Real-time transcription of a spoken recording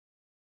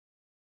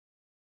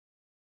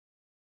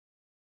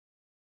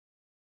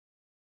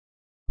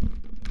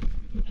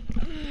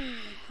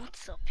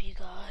What's up, you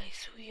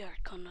guys? We are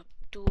gonna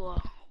do a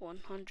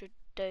 100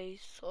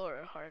 days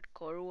or a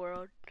hardcore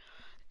world.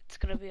 It's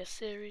gonna be a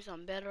series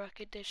on Bedrock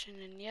Edition,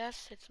 and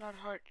yes, it's not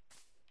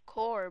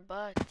hardcore,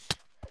 but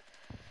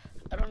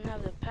I don't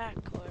have the pack,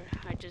 or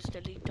I just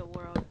delete the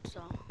world.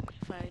 So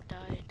if I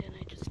die, then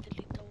I just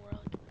delete the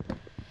world,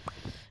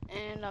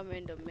 and I'm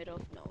in the middle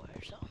of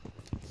nowhere, so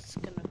it's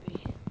gonna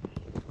be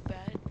a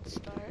bad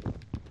start.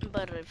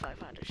 But if I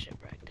find a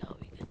shipwreck, that'll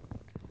be good.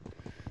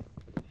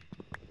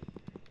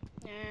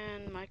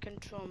 And my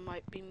control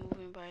might be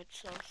moving by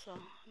itself, so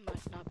I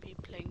might not be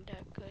playing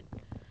that good.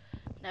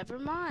 Never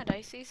mind,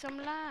 I see some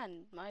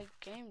land. My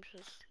game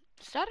just...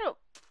 Is that a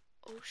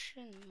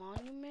ocean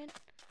monument?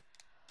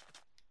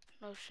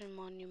 An ocean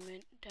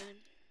monument,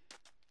 then.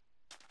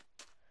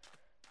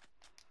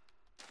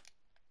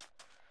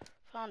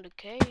 Found a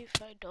cave.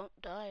 I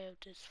don't die of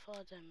this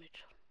fall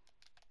damage.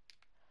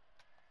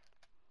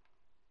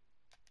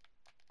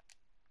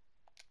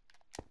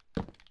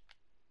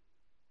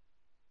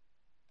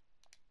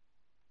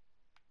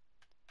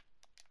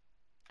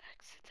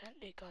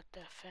 Accidentally got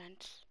that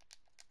fence.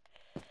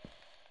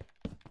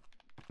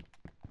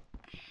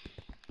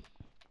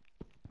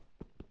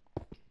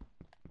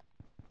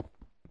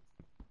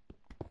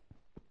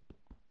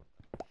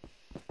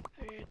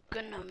 We're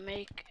gonna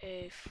make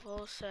a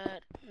full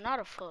set, not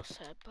a full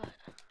set, but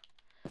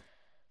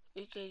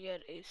we could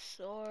get a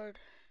sword.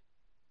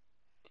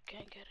 We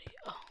can't get a,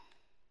 oh.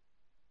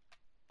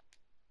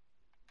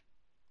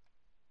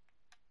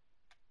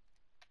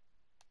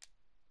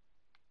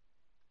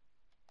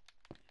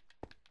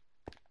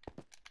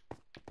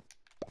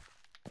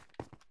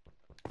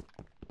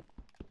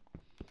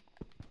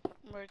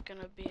 We're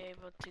gonna be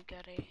able to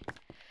get a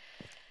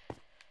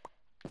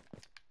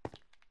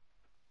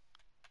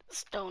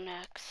stone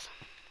axe.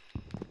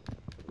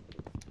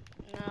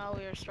 Now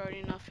we are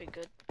starting off a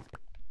good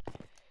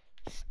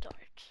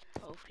start.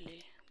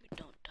 Hopefully we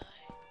don't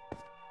die.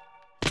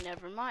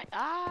 Never mind.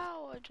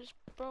 Ow! I just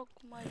broke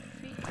my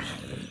feet.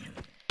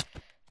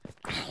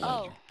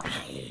 Oh.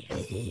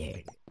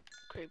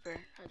 Creeper.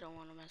 I don't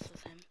want to mess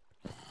with him.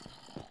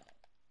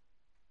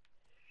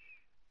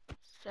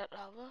 Is that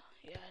lava?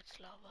 Yeah, it's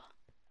lava.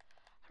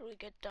 How do we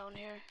get down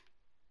here?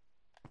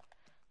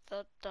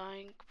 Without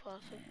dying,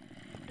 possible.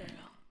 There we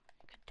go.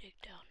 I can dig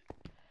down.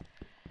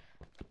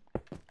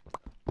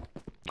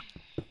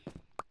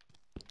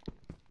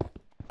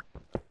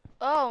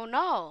 Oh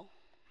no!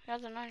 He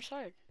has an iron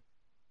sword.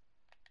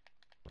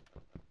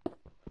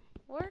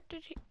 Where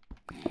did he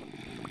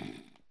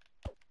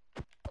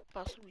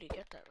possibly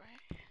get that, right?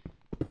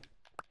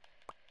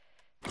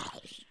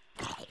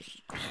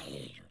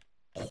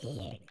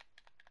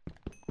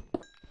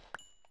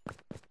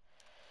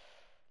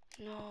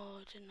 No,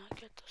 I did not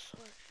get the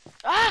sword.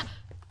 Ah!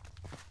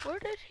 Where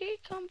did he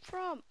come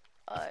from?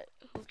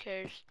 Who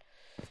cares?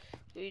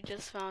 We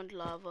just found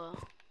lava.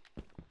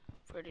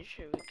 Pretty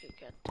sure we could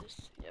get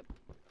this. Yep.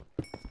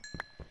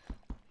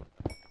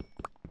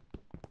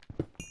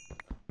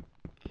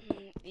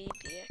 Eat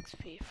the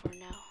XP for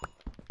now.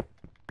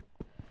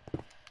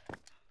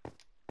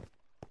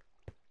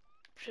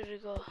 Should we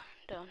go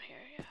down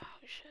here? Yeah,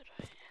 we should,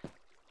 right?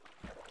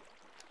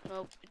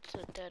 Nope, it's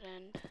a dead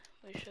end.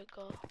 We should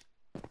go.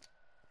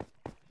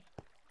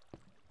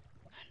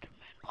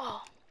 Enderman.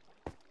 Oh!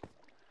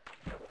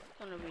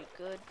 Gonna be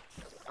good.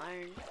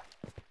 Iron.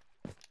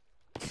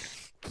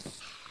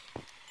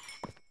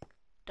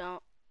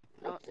 Don't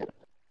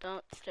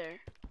stare.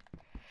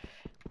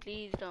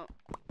 Please don't.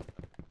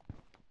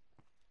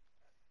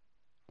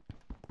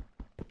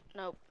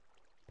 Nope.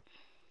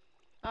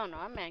 Oh no,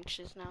 I'm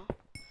anxious now.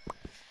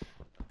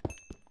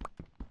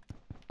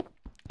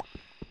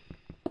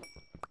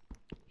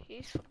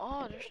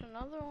 Oh, there's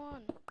another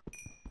one.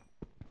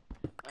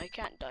 I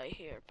can't die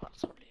here,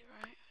 possibly,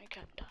 right? I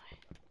can't die.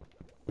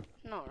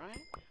 No,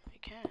 right? I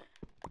can't.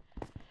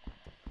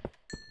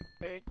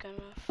 We're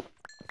gonna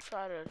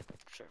try to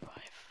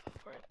survive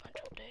for a bunch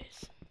of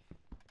days.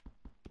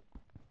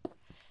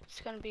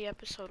 It's gonna be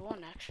episode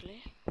 1,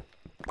 actually.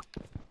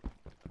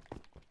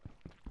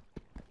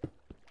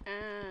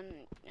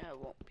 And I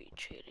won't be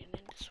cheating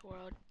in this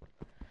world.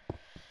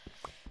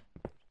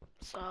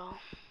 So...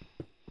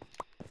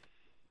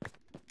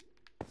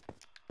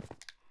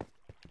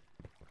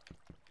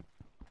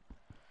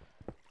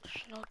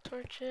 there's no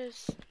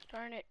torches.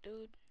 Darn it,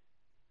 dude.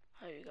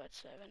 Oh, you got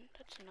 7.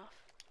 That's enough.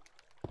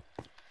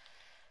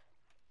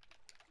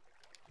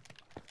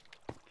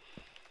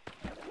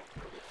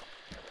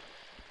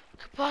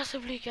 Could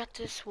possibly get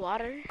this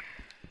water.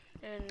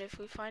 And if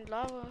we find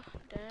lava,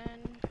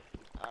 then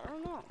I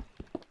don't know.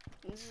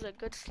 This is a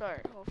good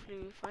start. Hopefully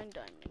we find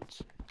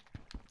diamonds.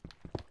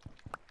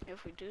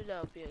 If we do,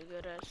 that'll be a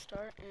good ass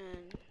start.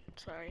 And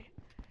sorry.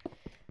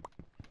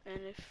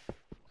 And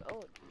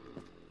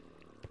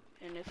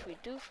if we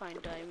do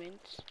find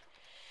diamonds,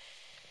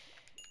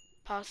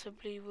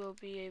 possibly we'll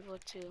be able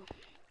to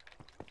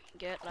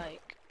get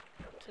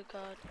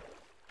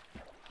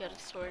get a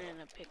sword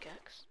and a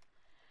pickaxe.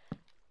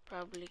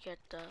 Probably get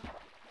the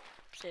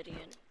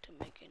obsidian to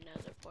make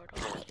another portal.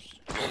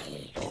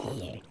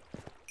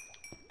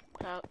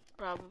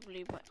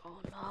 Probably, but oh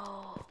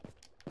no.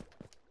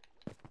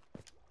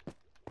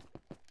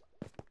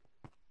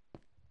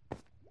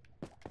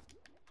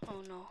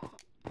 Oh no,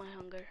 my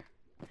hunger.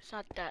 It's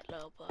not that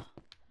low, but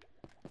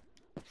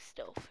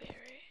still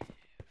very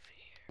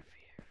fear.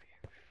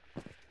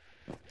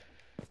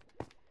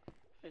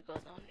 We go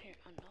down here.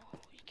 Oh no,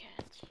 we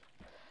can't.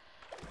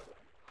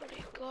 Where do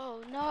you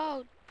go?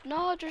 No,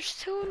 no, there's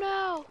two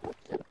now.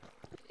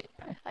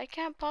 I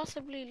can't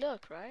possibly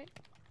look, right?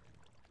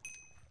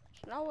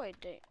 There's no way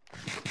they.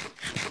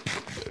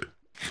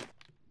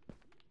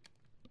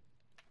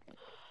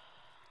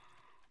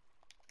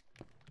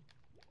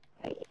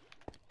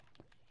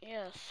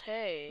 Yes,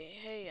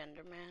 hey,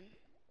 Enderman.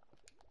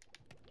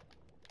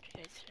 Did you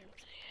guys hear him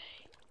say hey?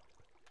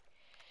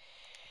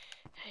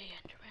 Hey,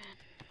 Enderman.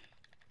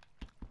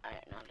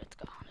 Alright, now let's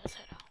go. Let's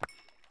head out.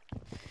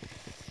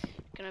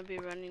 Gonna be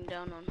running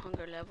down on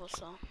hunger level,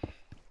 so.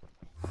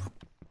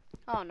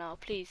 Oh no,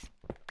 please.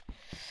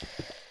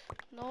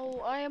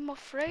 No, I am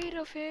afraid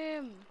of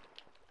him.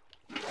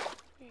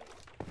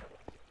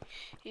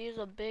 He is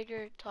a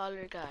bigger,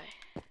 taller guy.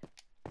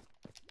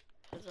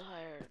 Has a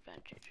higher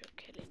advantage of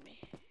killing me.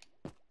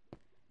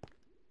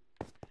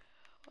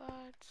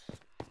 What?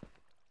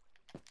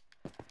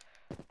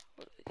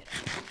 What do we get?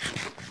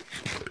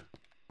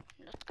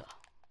 Let's go.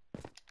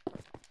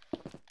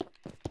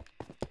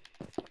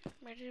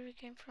 Where did we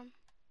came from?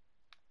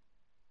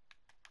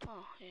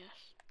 Oh,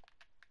 yes.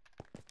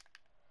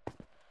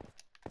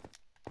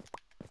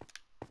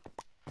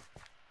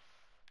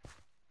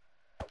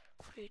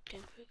 Where do you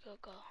think we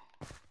could go?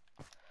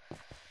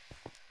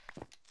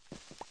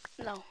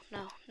 No,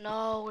 no,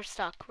 no, we're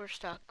stuck. Where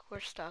did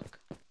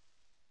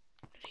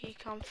he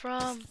come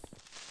from?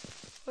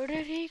 Where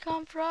did he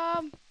come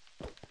from?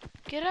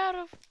 Get out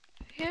of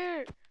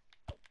here.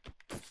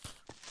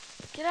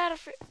 Get out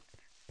of here.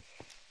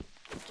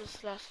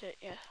 Just lost it,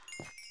 yeah.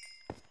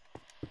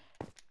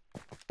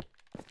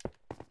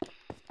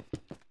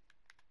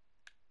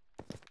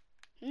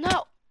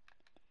 No!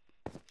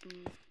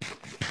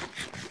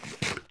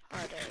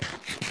 Oh, there we go.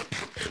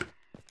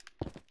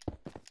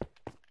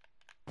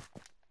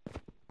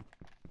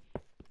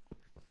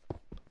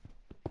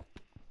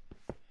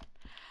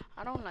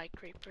 I don't like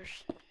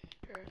creepers.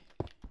 They're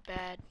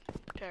bad,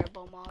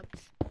 terrible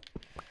mobs.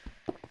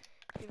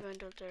 Even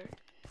though they're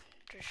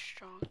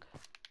strong.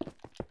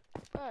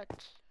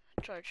 But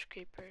charge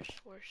creepers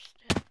worse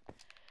than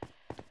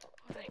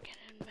what I can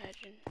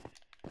imagine.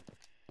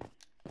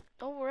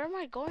 Oh, where am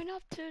I going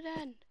up to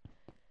then?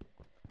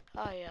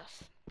 Ah,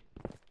 yes.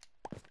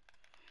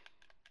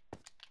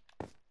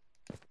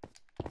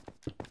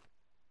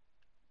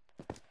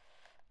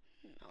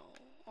 No.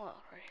 Oh,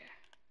 right here.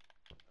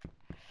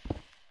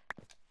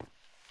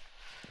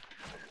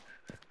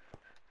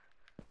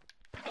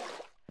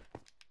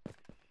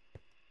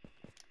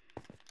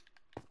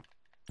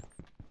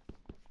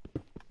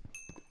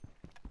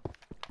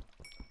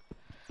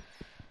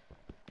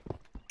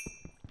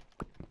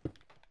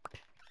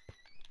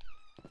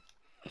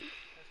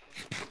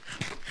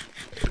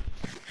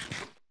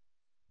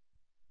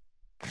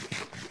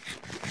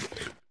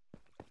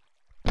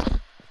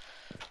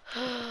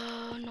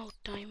 No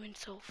diamond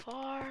so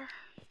far.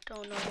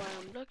 Don't know why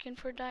I'm looking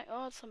for diamond.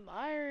 Oh, some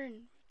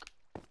iron.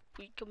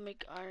 We could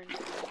make iron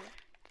together.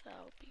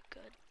 That would be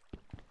good.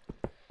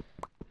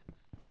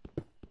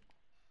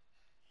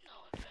 No,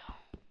 it fell.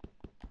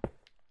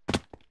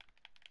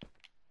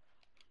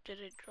 Did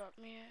it drop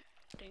me?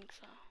 I think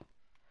so.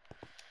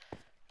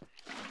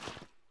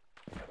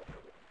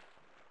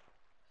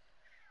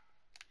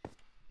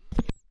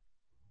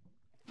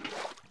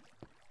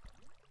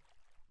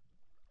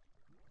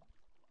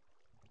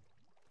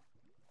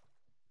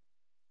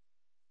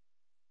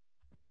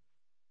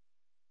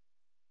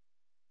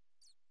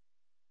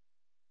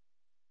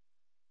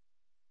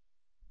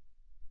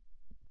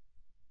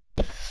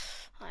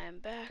 I am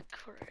back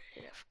for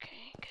AFK,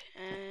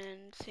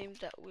 and seems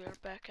that we're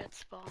back at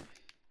spawn.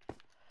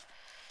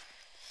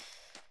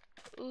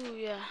 Ooh,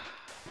 yeah.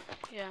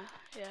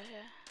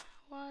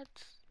 What?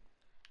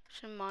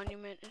 Some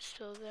monument is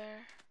still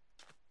there.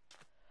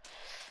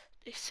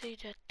 They say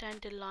that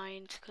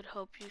dandelions could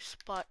help you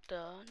spot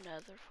the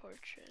nether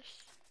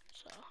fortress.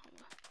 So,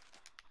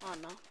 oh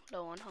no,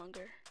 low on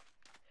hunger.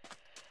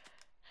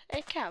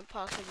 It can't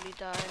possibly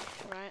die,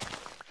 right?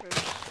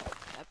 First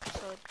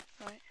episode,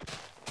 right?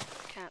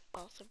 Can't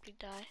possibly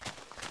die.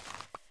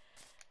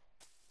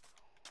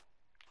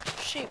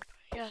 Sheep,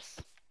 yes.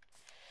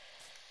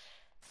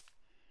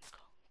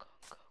 Go.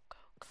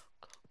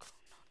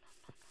 No.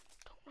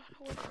 Don't run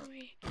away from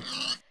me.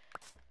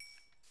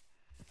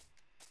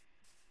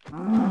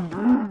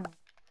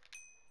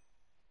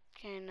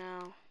 Okay,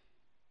 now.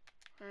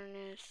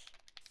 Furnace.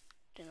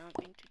 Did not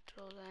mean to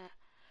throw that.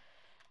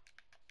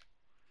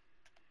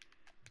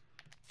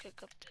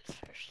 Pick up this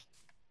first.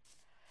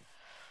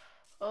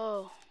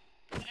 Oh.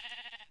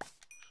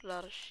 A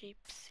lot of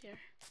sheeps here.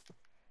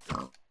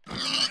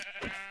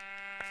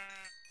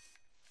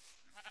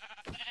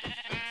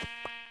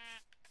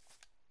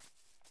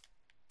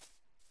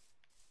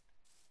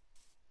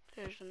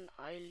 There's there's an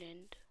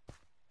island.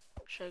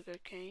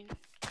 Sugarcane.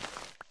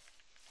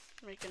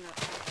 Making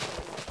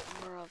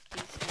more of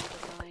these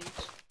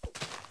dandelions.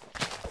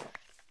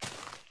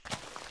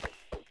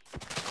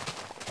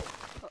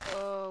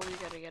 Oh, we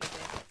gotta get a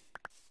bed.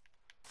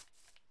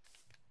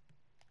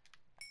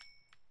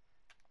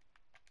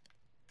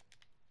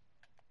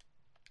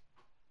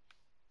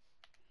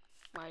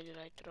 Why did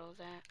I throw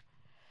that?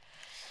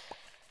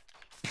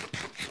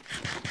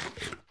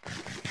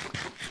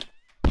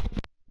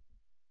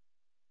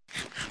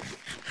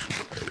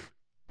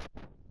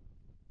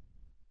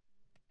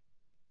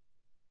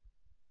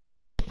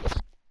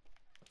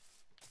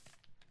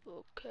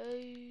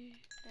 Okay,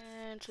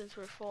 and since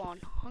we're full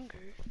on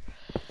hunger,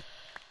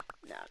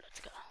 now let's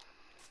go.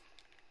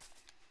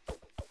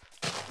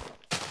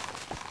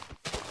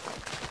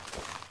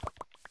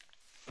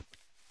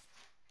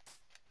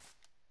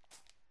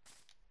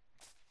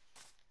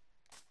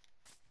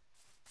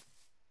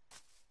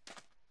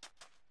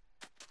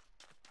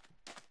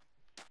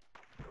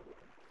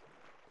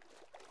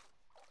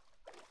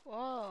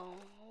 Whoa,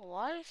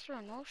 why is there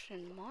an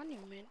ocean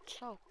monument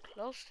so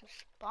close to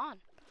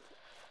spawn?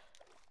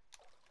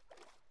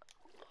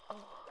 Oh.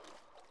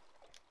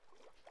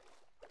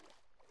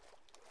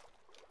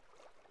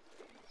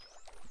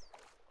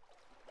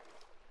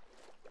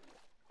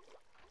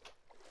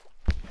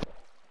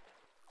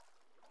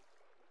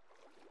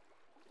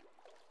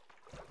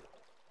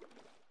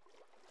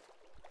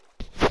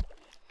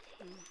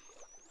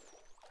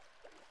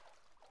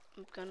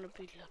 I'm gonna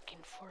be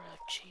looking for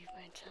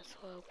achievements as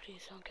well.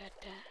 Please don't get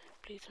that.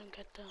 Please don't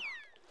get the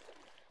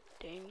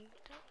thing.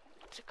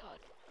 What's it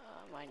called?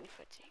 Mining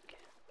fatigue.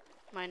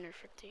 Miner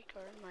fatigue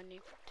or mining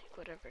fatigue,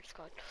 whatever it's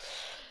called.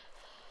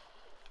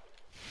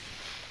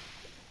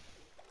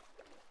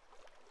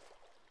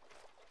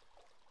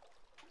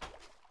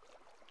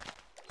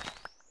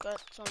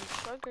 Got some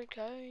sugar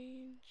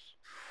canes.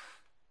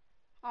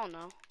 Oh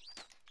no.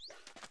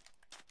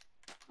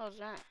 How's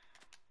that?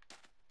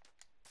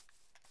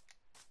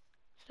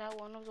 Is that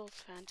one of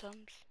those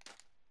phantoms?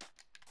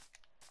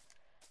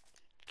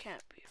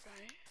 Can't be,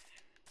 right?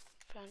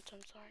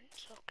 Phantoms aren't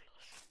so close.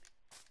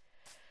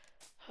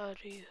 How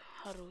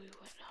do we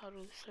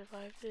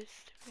survive this,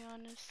 to be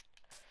honest?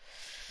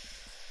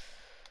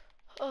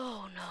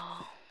 Oh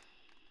no.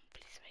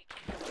 Please make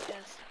it.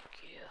 Yes, thank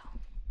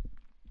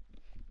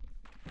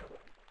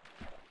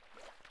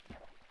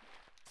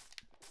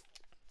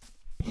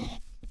you.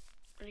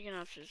 We're gonna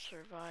have to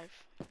survive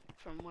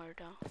from where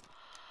down?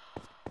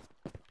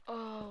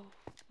 Oh,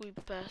 we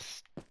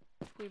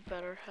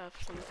better have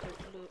some good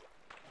loot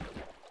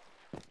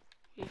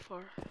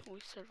before we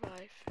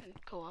survive and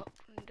go out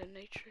in the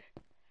nature.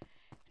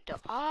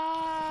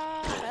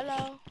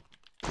 Hello.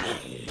 I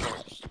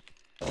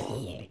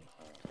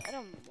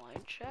don't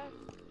mind chat.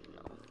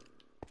 No.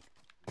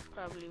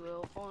 Probably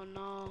will. Oh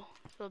no.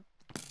 It's a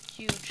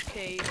huge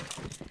cave.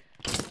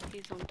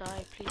 Please don't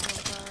die. Please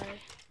don't die.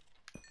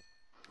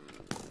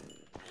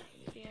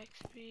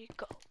 3XP.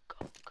 Go.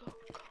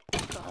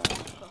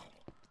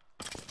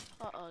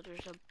 Uh-oh,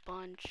 there's a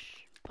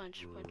bunch.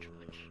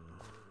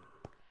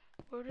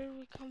 Where did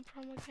we come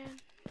from again?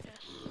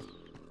 Yes.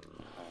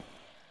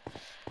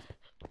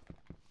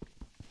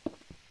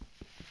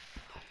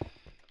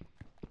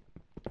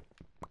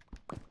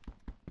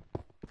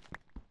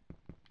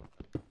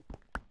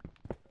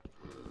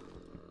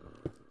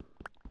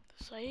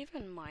 Was I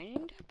even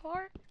mining that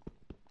part?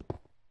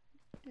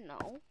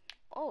 No.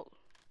 Oh.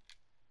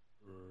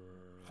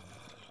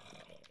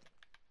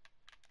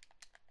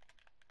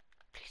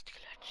 Please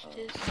clutch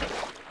this.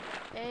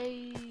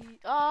 Hey.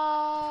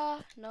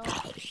 No.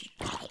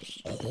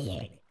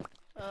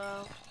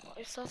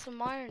 I saw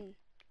some iron.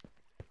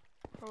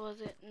 Or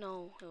was it?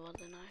 No, it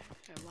wasn't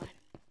iron.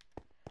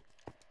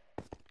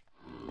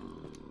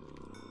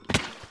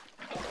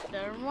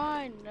 Never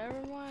mind.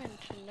 Never mind.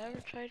 Should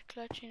never try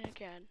clutching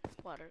again.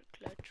 Water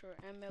clutch or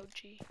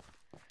MLG.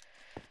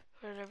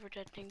 Whatever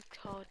that thing's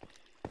called.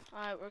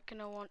 Alright, we're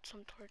gonna want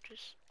some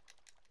torches.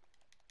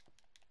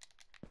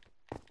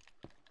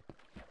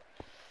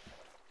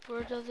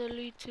 Where does it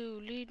lead to?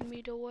 Lead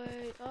me the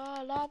way.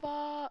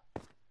 Lava!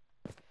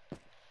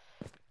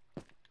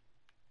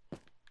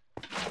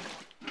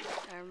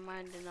 Never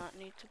mind, did not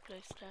need to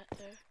place that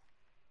there.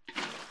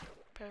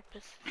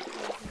 Purpose.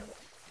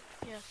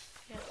 Yes,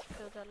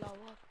 fill that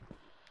lava up.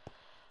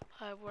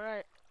 Alright, we're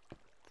at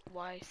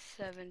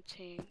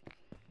Y17.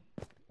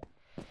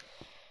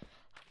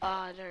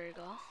 There you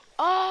go.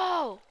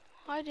 Oh!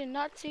 I did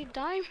not see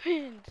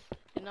diamonds!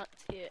 Did not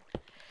see it.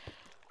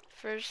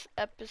 First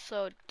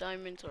episode,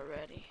 diamonds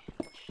already.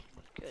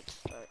 Good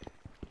start.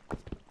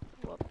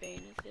 What vein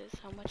is this?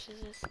 How much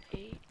is this?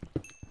 8,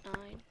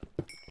 9,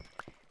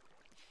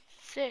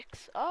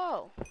 6.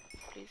 Oh!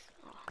 Please.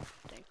 Oh,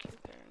 thank you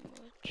very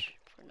much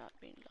for not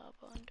being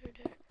lava under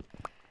there.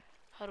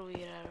 How do we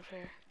get out of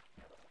here?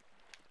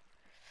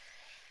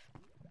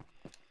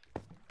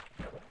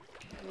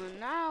 Well,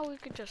 now we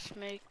could just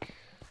make...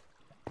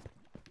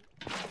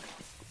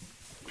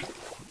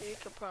 We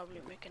could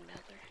probably make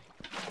another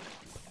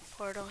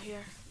portal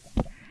here.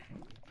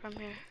 From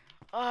here.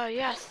 Oh,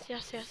 yes,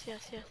 yes, yes,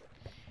 yes, yes.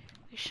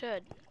 We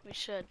should.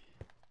 Let's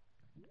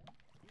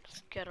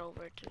get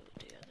over to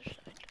the other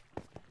side.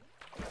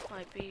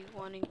 Might be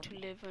wanting to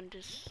live in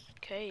this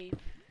cave.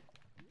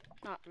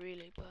 Not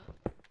really, but...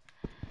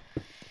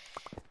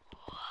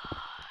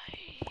 Why?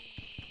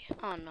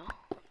 Oh, no.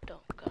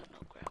 Don't got no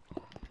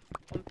gravel.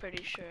 I'm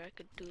pretty sure I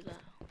could do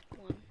that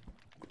one.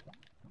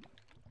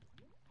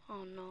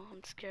 Oh, no.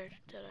 I'm scared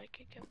that I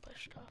could get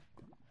pushed off.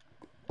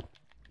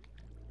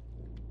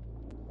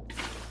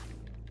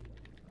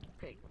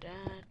 Break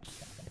that.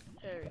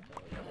 There we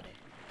go, we got it.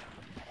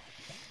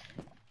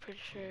 Pretty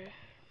sure.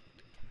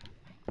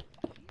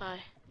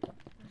 Bye.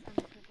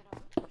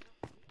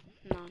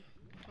 None.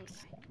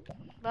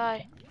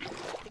 Bye.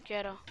 Te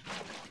quiero.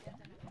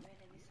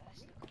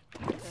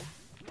 Okay.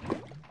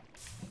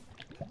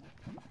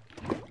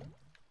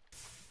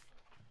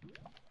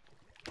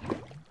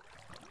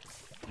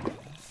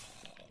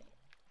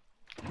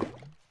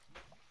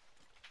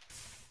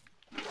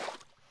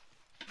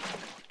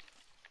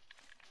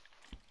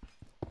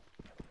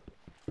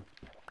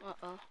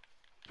 Uh-oh.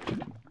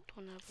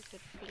 Don't have a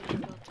good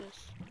feeling about this.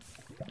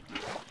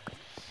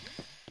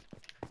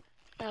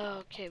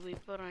 Okay, we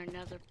put our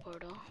nether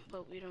portal,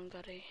 but we don't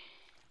got a...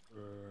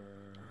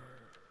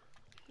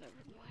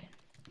 Never mind.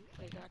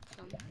 We got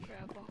some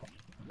gravel.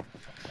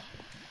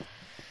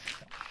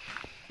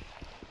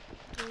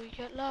 Do we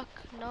get luck?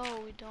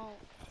 No, we don't.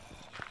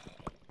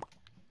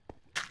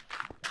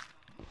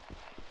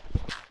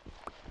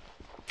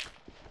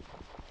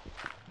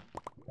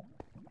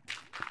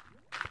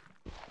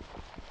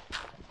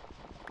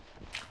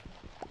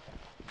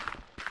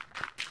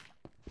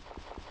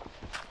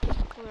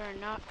 We are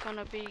not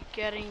gonna be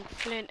getting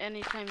flint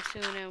anytime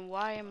soon, and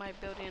why am I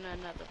building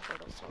another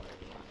portal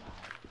already?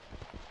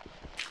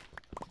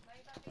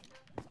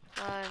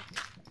 Bye.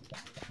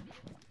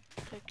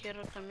 Te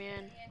quiero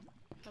también.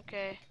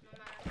 Okay.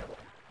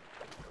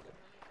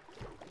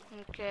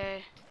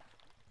 Okay.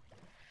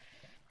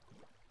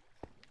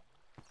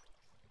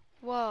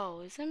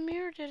 Whoa, is it me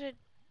or did it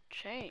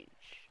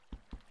change?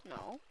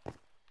 No.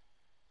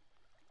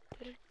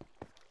 Did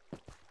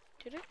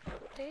it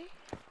update?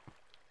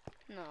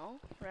 No,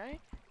 right?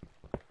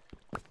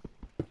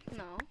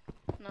 No.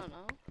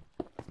 No.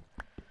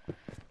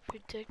 If we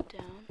dig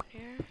down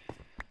here.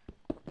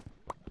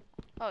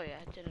 Oh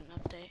yeah, it didn't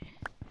update.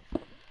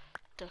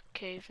 The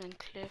caves and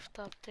cliff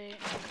update. I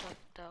thought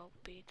that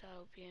would be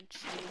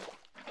insane.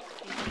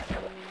 Even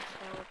diamonds,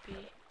 that would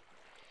be.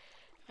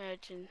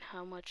 Imagine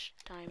how much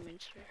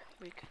diamonds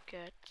we could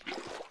get.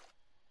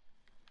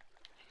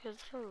 Because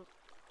the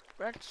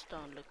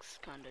redstone looks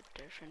kind of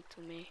different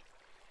to me.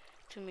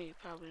 To me,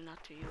 probably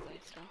not to you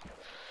guys though.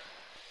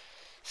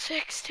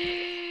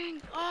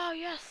 16! Oh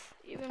yes!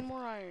 Even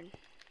more iron.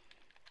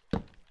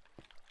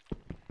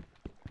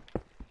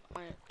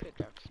 My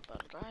pickaxe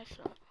about to die,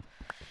 so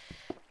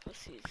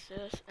let's use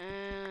this,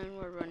 and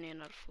we're running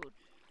out of food.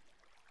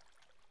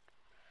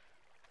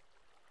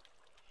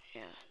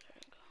 Yeah, there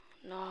we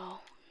go. No.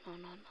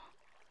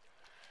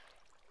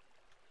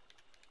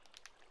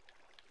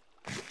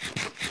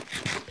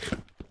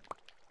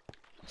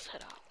 Let's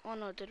head out. Oh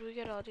no, did we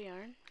get all the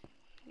iron?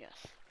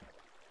 Yes.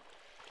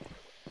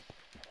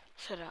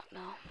 Let's head out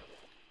now.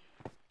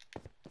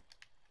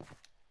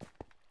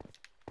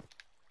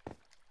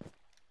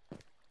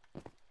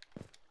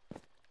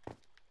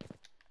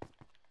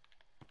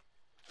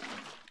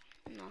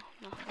 No.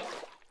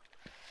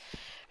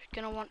 We're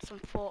gonna want some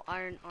full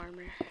iron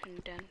armor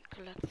and then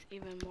collect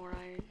even more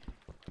iron.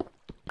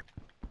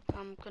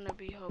 I'm gonna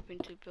be hoping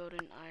to build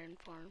an iron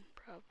farm,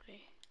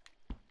 probably.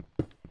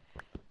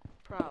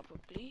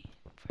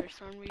 For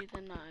some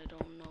reason, I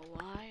don't know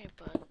why,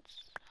 but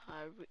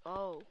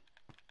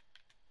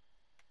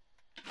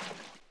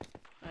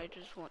I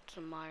just want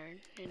some iron,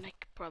 and I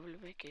could probably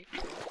make a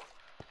full.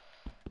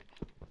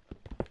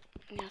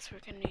 Yes,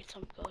 we're gonna need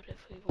some gold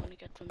if we want to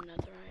get some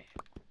netherite.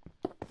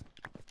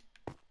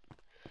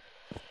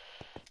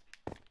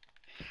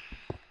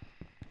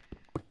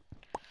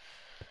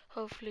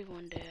 Hopefully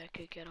one day I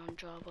could get on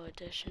Java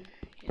Edition,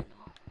 you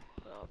know,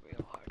 a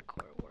real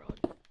hardcore world.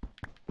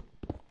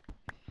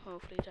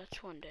 Hopefully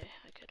that's one day,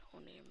 I could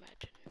only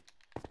imagine.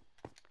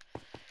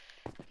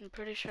 I'm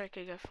pretty sure I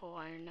could get full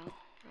iron now,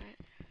 right?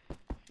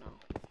 No,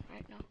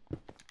 right now?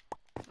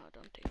 No, I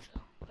don't think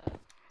so. But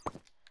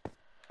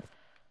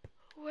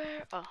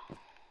where? Oh,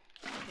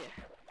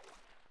 here.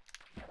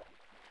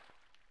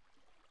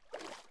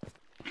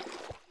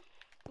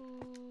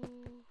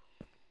 Ooh.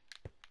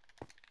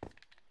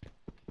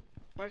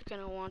 We're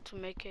gonna want to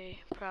make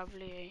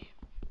probably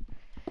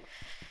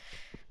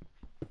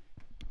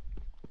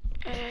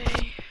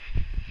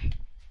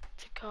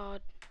what's it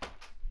called?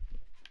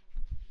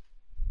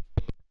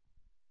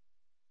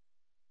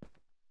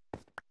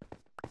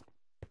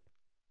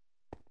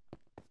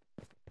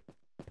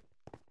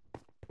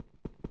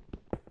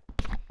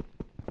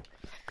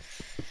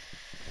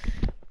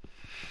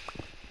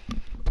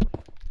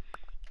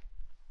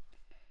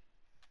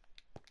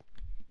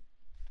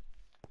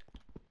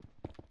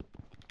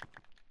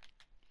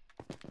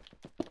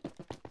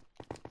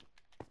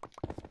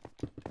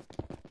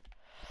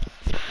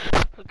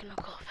 gonna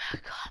go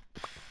back up.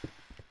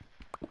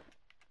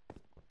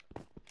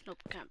 Nope,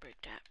 can't break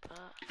that.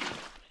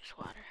 Please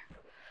water.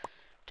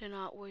 Do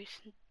not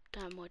waste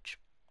that much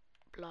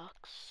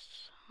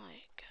blocks,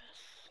 I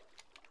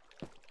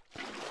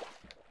guess.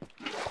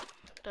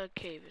 The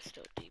cave is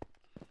still deep.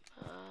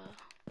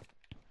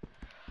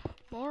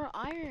 More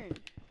iron.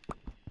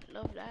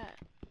 Love that.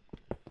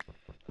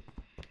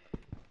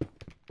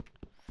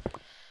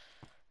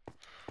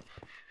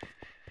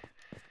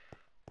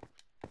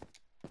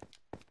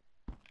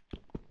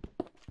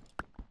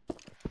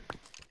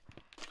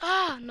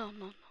 Ah, no.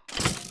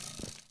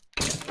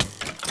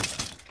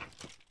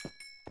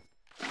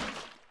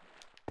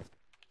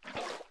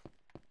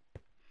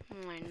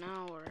 Alright,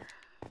 now we're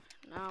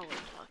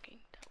talking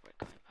that we're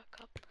going back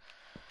up.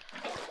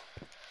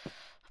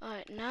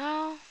 Alright,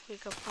 now we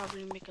could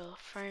probably make a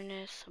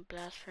furnace, a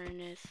blast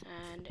furnace,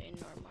 and a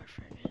normal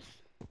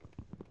furnace.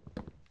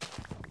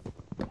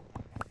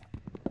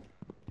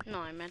 No,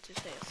 I meant to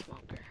say a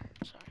smoker.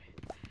 Sorry.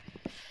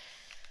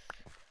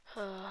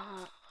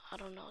 I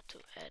don't know how to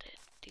edit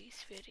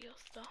these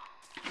videos though.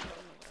 I don't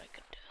know what I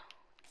could do.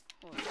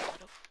 Or I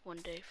gotta one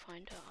day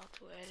find out how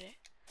to edit.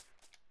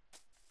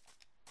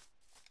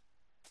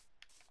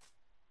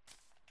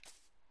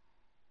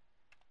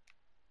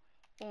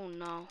 Oh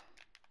no.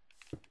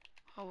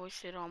 I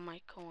wasted all my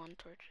koan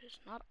torches.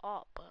 Not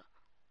all, but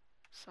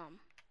some.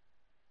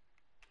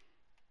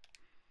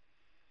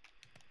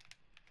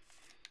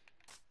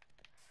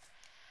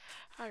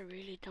 I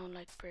really don't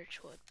like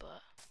birch wood,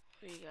 but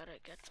we gotta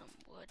get some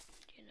wood,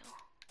 you know.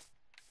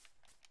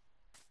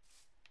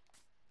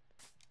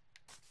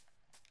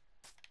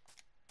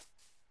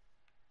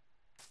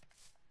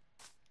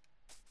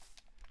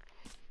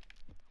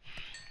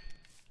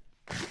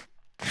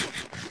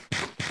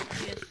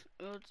 Yes,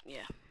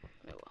 yeah,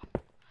 it will.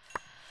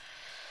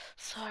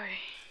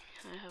 Sorry,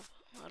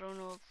 I don't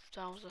know if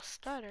that was a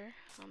stutter.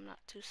 I'm not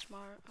too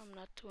smart, I'm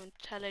not too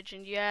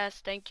intelligent.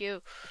 Yes, thank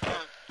you.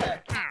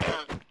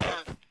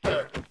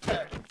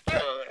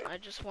 I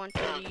just want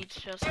the leads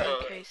just in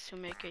case to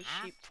make a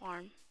sheep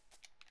farm.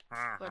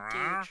 What do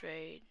you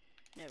trade?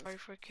 Never. Sorry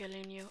for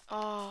killing you.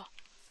 Oh,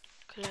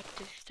 collect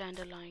these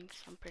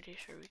dandelions. I'm pretty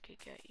sure we could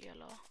get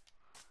yellow.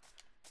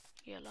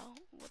 Yellow,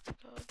 what's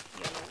it called?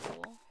 Yellow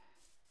wool.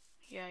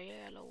 Yeah,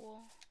 yellow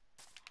wool.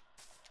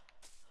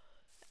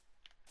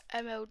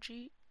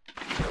 MLG.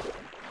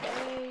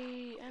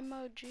 Hey,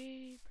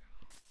 MLG.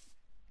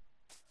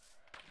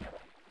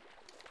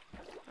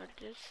 Or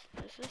is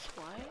this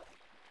white?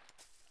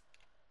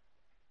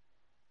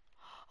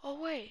 Oh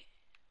wait,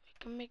 we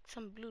can make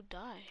some blue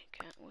dye,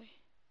 can't we?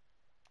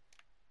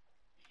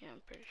 Yeah,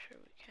 I'm pretty sure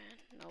we can.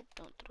 Nope,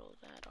 don't throw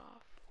that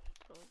off.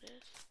 Throw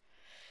this.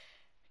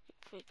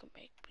 If we can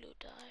make blue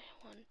dye.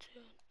 1, 2,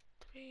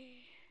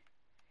 3.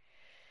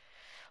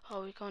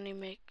 Oh, we can only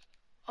make.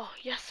 Oh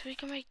yes, we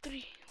can make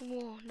 3.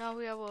 Whoa, now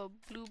we have a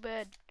blue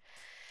bed.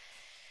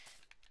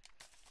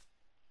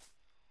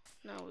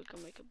 Now we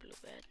can make a blue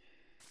bed.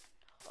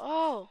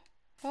 Oh,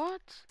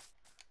 what?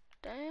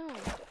 Damn.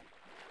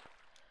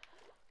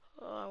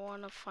 Oh, I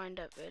want to find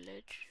that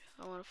village.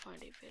 I want to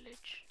find a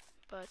village.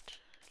 But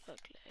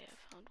luckily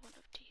I found one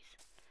of these.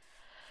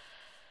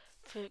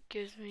 If it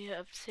gives me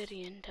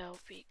obsidian, that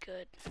would be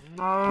good.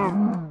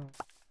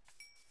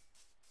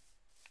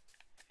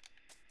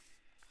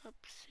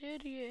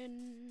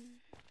 Obsidian.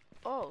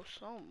 Oh,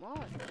 so much.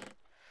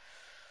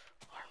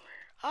 Armor.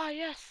 Ah,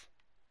 yes.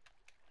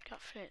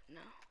 Got fit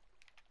now.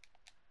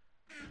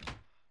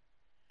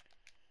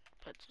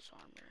 Put this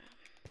armor in.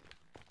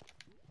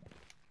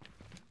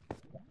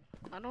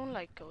 I don't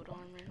like gold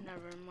armor.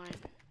 Never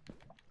mind.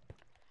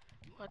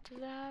 What does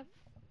it have?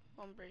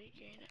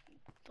 Unbreaking,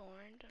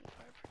 thorned, and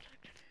fire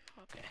protection.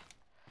 Okay.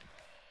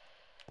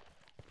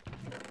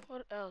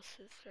 What else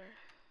is there?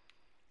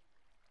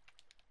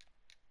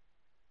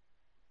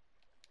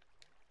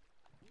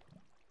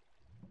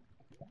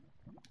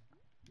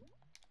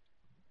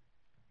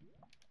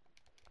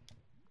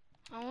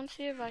 I want to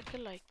see if I could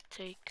like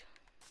take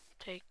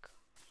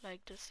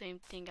like the same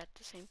thing at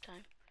the same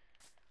time.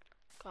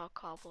 Got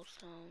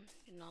cobblestone,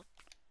 you know,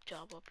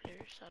 job up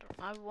layers.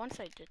 Once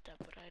I did that,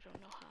 but I don't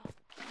know how.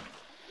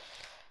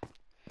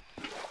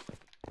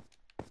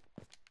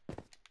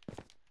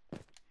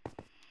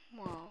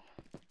 Wow.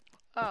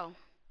 Oh.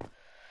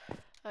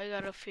 I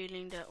got a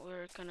feeling that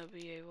we're gonna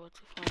be able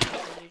to find a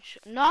village.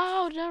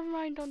 No, never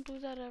mind. Don't do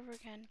that ever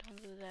again.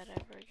 Don't do that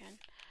ever again.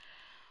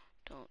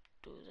 Don't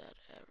do that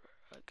ever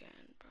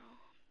again, bro.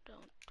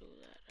 Don't do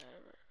that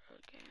ever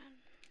again.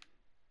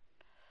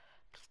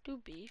 Let's do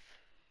beef.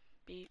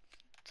 Beef.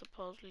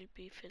 Supposedly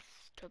beef is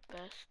the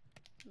best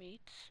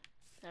meats.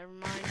 Never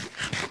mind.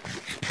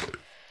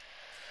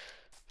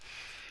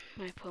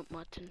 I put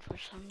mutton for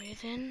some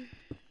reason.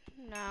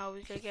 Now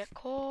we could get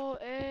coal.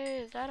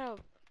 Hey, is that a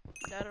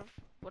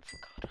what's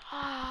it called?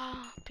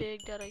 Ah,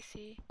 pig that I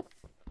see.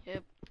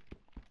 Yep.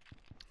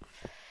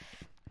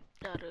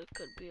 That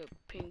could be a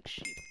pink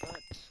sheep,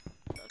 but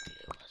luckily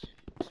it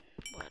wasn't.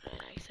 What did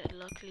I said?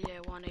 Luckily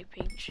I want a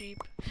pink sheep.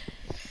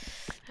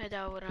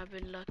 That would have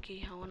been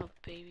lucky. I want a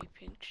baby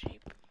pink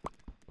sheep.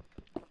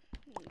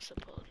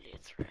 supposedly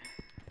it's rare.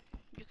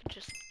 You could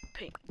just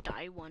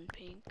dye one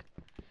pink.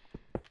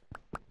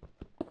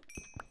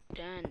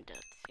 Then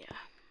that's, yeah.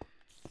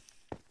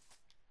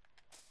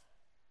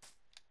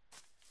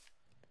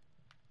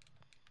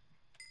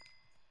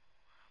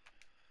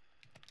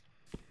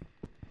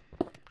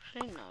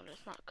 See, no,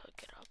 let's not cook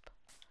it up.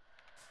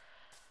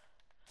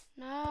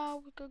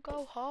 Now we could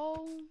go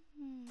home.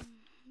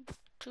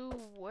 To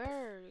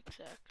where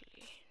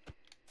exactly?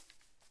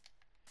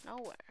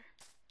 Nowhere.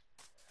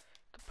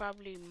 Could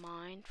probably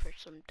mine for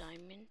some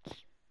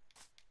diamonds.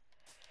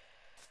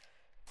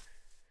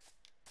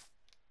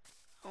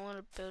 I want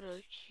to build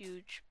a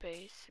huge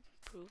base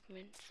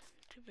improvement,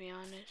 to be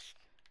honest.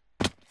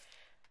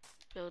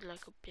 Build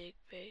like a big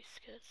base,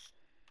 because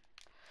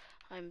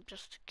I'm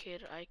just a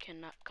kid. I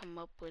cannot come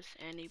up with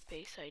any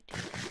base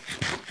ideas.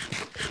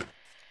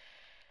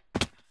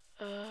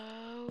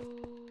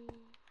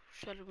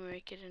 Should we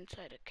make it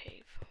inside a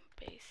cave?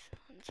 Base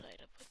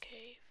inside of a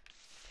cave.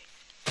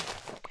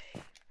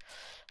 Okay.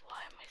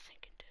 Why am I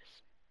thinking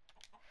this?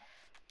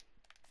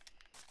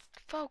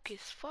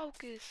 Focus,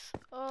 focus.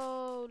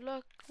 Oh,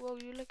 look. Well,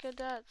 you look at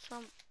that.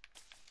 No,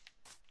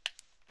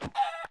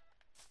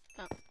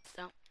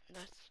 no.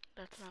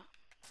 That's not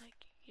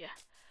like, yeah.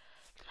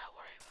 Let's not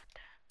worry about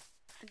that.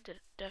 I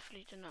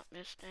definitely did not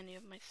miss any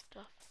of my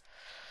stuff.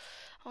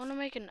 I want to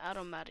make an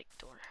automatic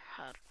door.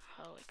 How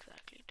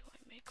exactly do I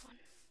make one?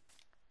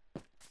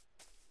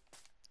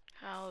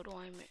 How do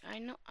I make? I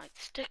know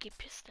sticky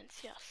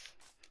pistons, yes,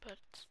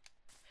 but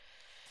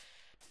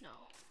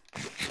no, I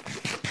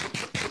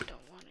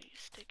don't want to use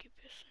sticky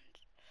pistons.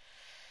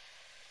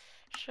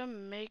 Should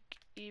make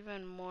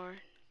even more.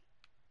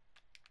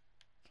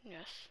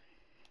 Yes.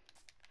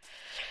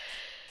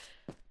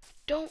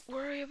 Don't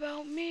worry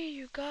about me,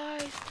 you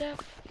guys.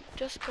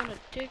 Just gonna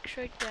dig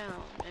straight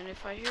down, and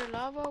if I hear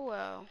lava,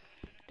 well,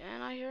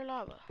 then I hear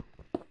lava.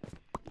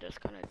 Just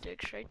gonna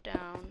dig straight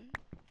down.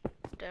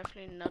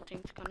 Definitely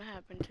nothing's gonna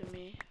happen to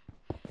me.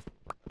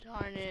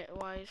 Darn it,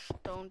 why is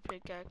stone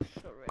pickaxe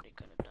already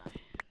gonna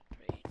die?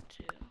 3,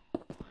 2,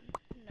 1,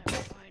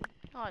 never mind.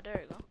 Oh,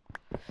 there you go.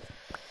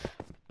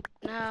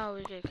 Now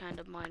we can kind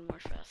of mine more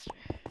faster.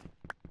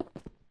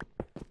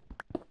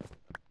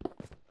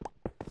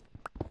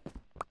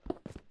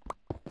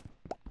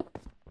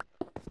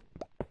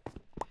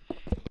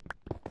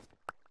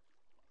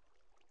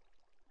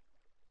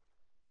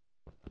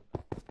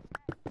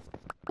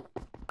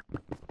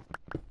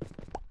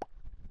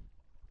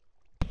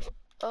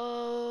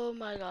 Oh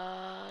my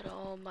god,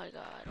 oh my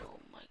god, oh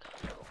my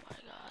god, oh my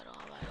god,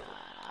 oh my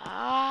god.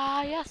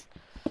 Ah, yes!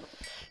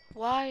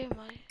 Why am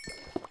I?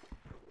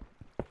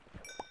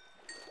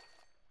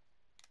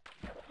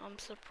 I'm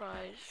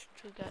surprised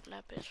to get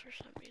lapis for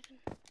some reason.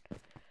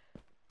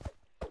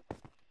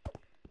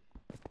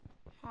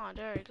 Oh,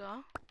 there we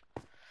go.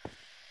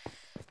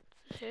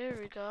 Here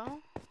we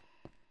go.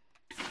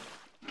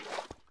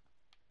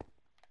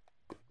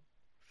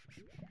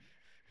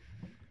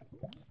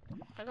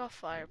 I got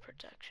fire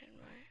protection,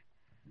 right?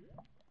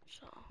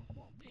 So,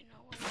 won't be no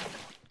way.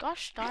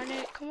 Gosh darn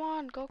it, come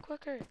on, go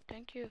quicker.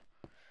 Thank you.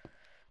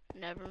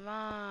 Never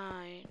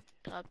mind.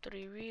 Top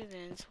 3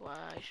 reasons why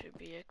I should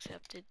be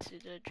accepted to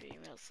the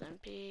Dream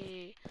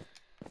SMP.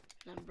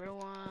 Number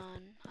 1,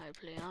 I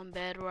play on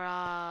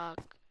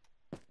bedrock.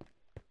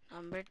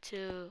 Number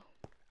 2,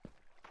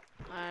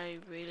 I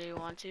really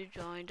want to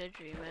join the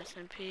Dream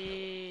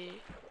SMP.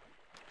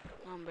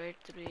 Number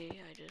 3,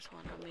 I just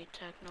want to meet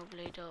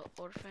Technoblade, the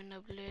Orphan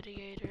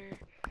Obliterator.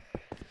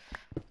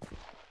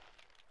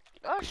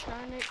 Gosh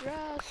darn it,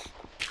 grass.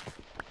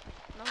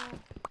 No.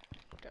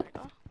 There we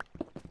go.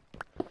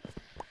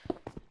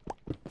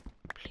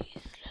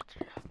 Please let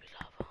there not be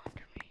lava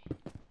under me.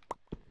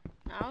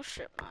 Now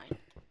strip mine.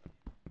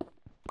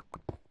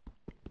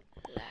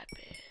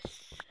 Lapis.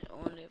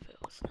 Only if it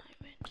was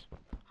diamond.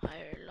 I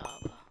heard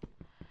lava.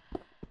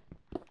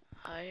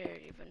 I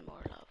heard even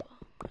more lava.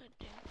 I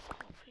think,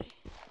 hopefully.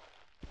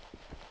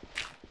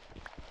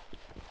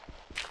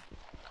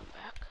 Come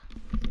back.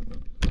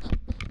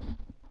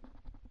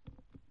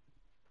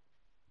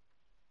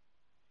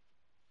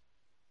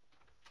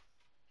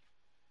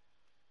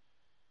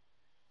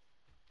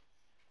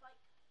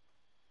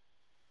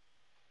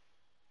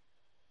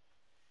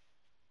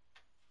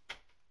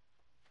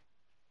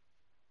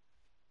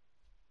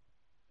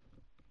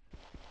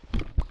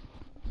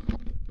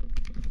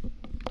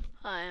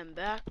 I am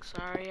back.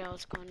 Sorry, I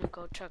was going to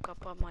go check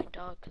up on my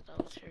dog because I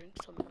was hearing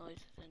some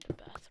noises in the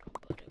bathroom,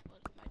 but it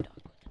was my dog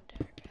wasn't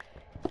there.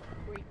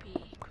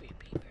 Creepy,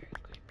 creepy, very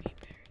creepy,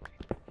 very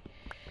creepy.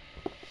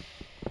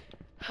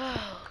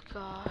 Oh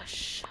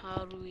gosh,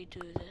 how do we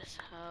do this?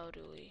 How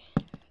do we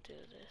do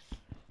this?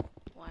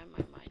 Why am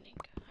I mining?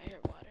 I hear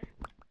water.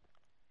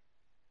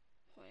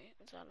 Wait,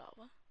 is that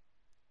lava?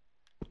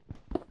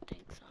 I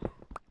think so.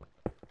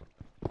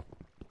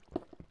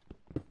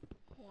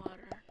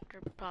 Water.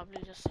 They're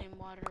probably the same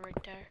water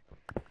right there.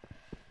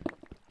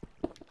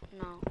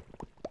 No.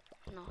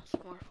 No, it's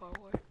more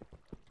forward.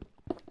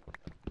 A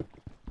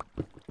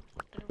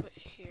little bit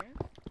here.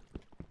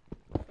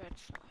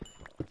 Redstone.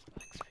 What's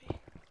XP?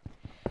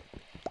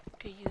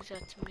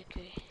 that to make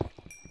a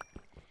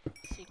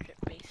secret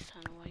base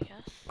tunnel, I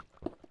guess.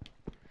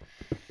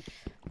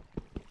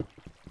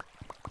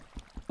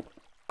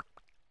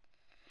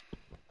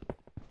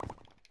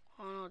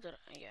 Oh no,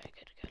 yeah, I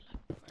could get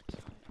like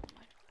redstone, never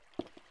mind.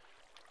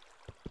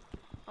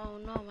 Oh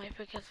no, my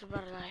pickaxe is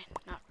about to die.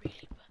 Not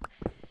really,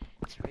 but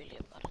it's really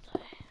about to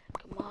die.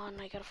 Come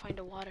on, I gotta find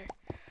the water.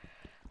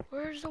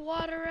 Where's the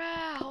water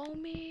at,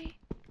 homie?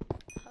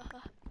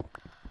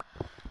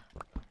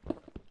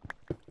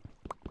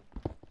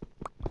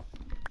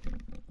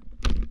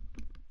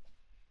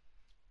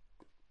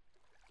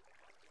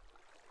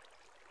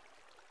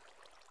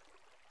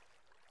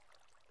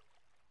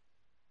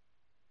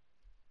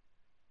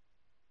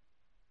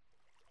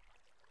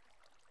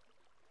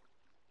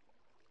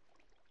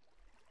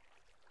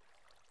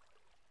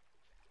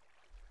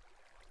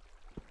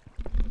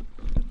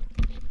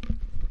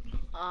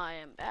 I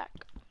am back.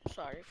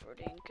 Sorry for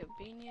the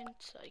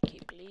inconvenience. I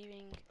keep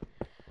leaving.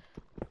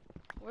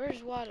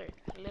 Where's water?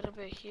 A little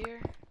bit here.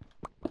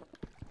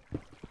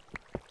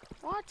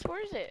 What?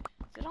 Where is it?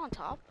 Is it on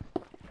top?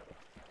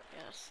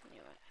 Yes, knew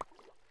it.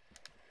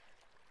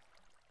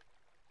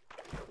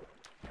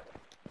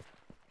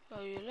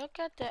 Oh, you look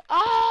at that.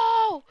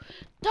 Oh!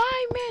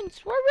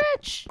 Diamonds! We're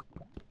rich!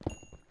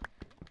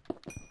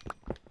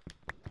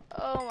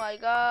 Oh my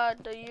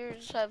god, the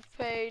years have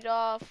paid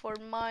off for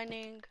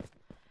mining.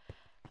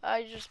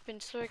 I just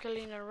been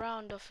circling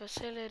around the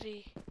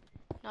facility,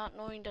 not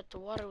knowing that the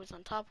water was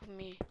on top of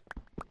me.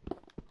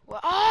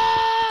 Well,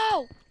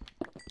 oh!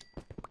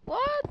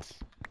 What?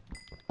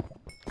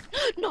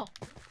 No!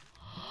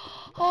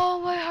 Oh,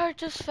 my heart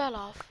just fell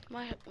off.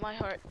 My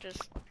heart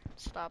just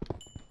stopped.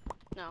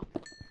 No.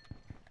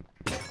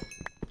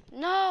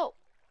 No!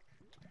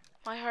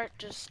 My heart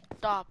just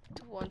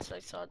stopped once I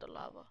saw the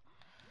lava.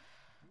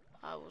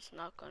 I was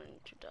not going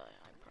to die,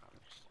 I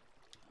promise.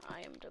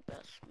 I am the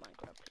best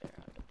Minecraft player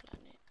on the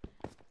planet.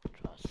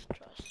 Trust,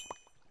 trust.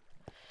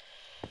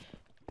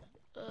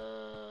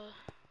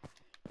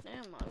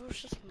 Damn, I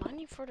was just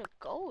mining for the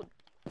gold.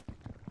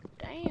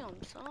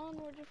 Damn, son,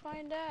 where'd you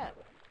find that?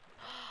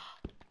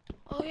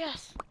 Oh,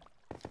 yes.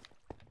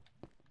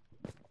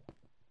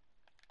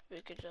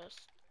 We could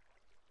just...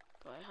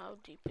 Wait, how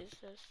deep is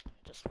this?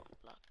 Just 1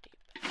 block deep.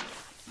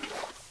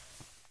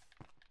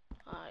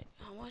 Alright,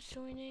 how much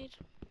do we need?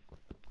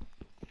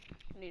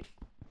 We need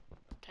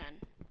 10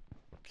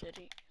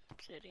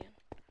 obsidian.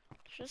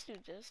 Let's just do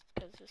this,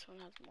 because this one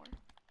has more.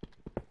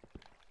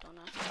 Don't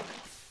ask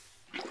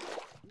me.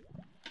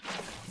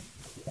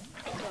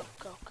 Go,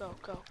 go, go,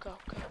 go, go,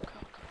 go, go,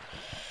 go.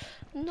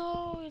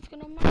 No, it's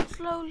gonna melt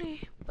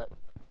slowly, but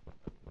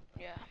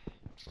yeah,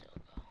 still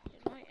go.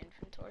 Is my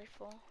inventory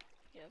full?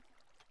 Yep.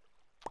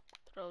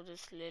 Throw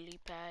this lily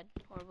pad,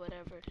 or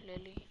whatever,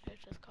 lily,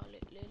 let's just call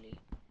it lily.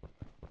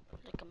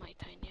 Look at my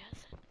tiny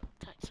ass.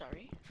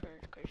 Sorry for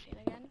cursing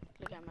again.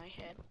 Look at my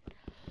head.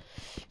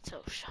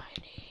 So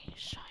shiny,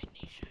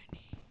 shiny,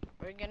 shiny.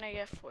 We're gonna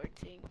get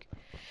 14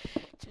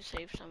 to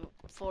save some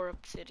 4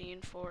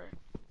 obsidian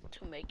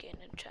to make an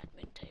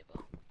enchantment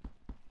table.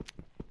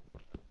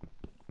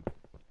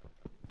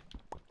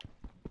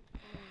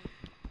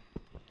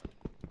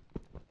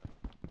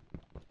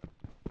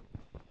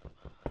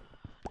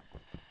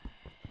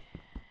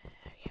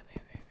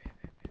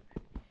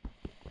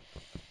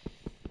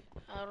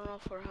 I don't know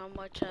for how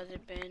much has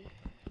it been,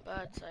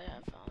 but I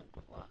have found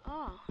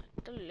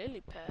the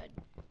lily pad.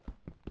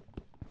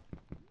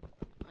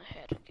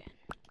 Ahead again.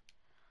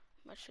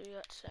 Much we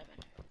got 7.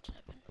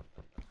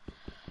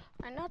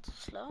 And not too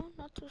slow,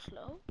 not too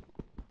slow.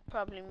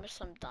 Probably missed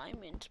some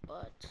diamonds,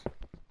 but I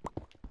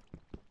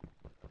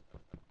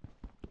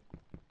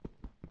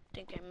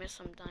think I missed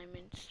some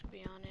diamonds, to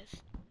be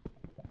honest.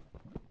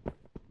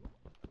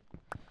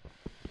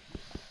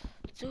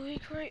 Do we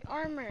create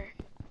armor?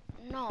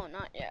 No,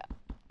 not yet.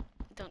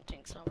 Don't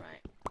think so,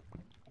 right?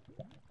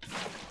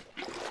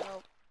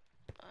 Nope.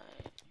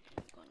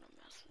 I'm gonna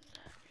mess with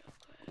that real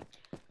quick.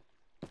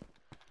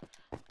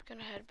 I'm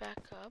gonna head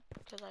back up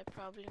because I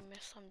probably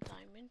missed some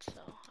diamonds,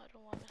 so I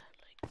don't wanna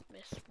like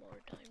miss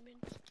more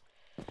diamonds.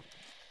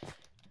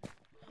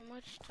 How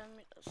much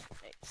diamond?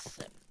 8,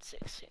 7,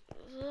 6.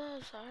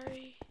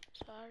 Sorry.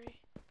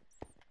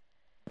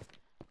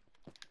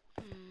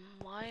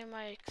 Why am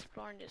I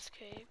exploring this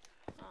cave?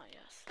 Ah,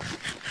 yes.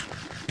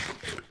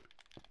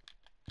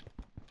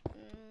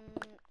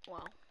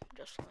 Wow,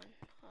 just one.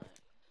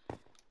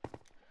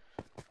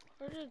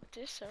 Where did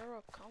this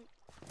arrow come?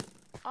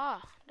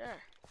 Ah,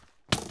 there.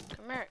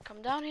 Come here,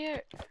 come down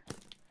here.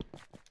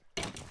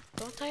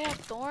 Don't I have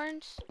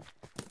thorns?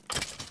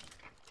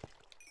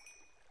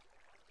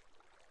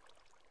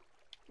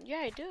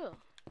 Yeah, I do.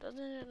 Doesn't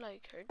it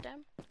like hurt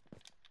them?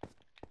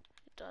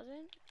 It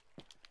doesn't?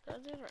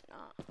 Does it or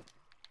not?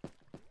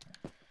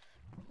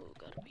 Ooh,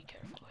 gotta be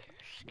careful here.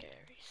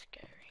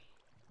 Scary.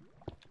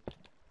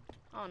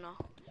 Oh no,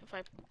 if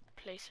I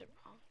place it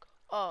wrong.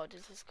 Oh,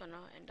 this is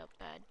gonna end up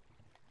bad.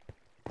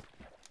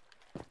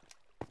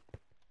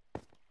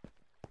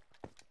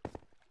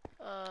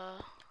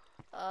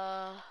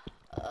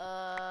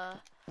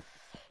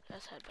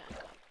 Let's head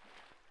back up.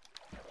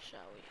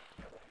 shall we?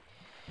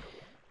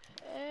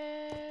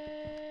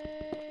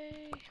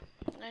 Hey,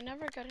 I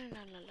never got in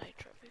an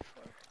elytra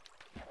before.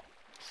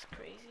 It's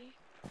crazy.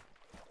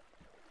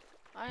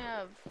 I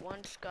have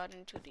once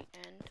gotten to the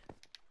end,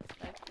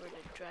 like where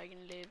the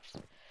dragon lives.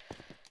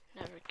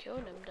 Never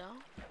killed him though.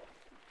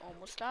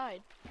 Almost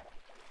died,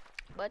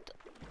 but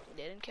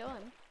didn't kill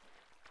him.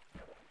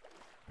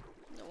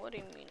 No, what do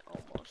you mean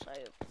almost? I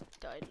have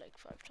died like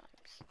 5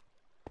 times.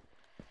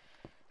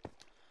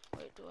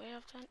 Wait, do I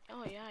have 10?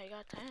 Oh yeah, I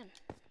got 10.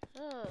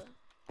 Ugh.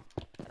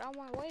 Get out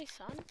my way,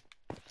 son.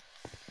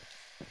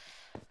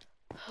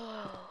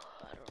 Oh,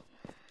 I don't.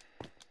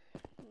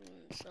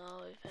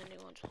 So if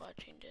anyone's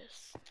watching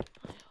this,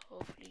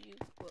 hopefully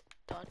what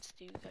thoughts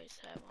do you guys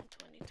have on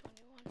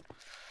 2021?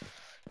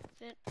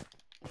 Then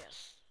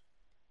yes.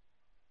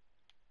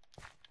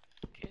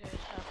 Do you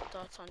guys have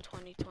thoughts on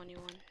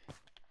 2021?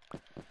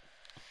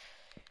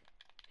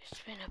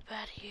 It's been a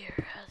bad year,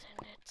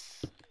 hasn't it?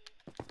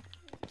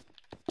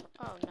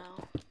 Oh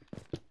no.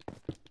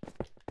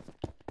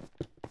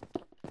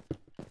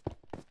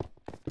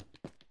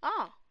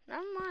 Oh,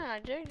 never mind. I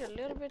digged a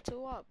little bit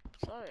too up.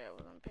 Sorry, I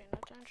wasn't paying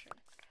attention.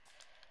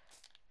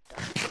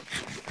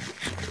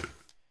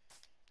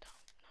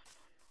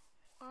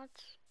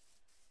 What?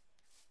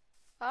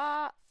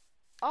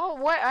 Oh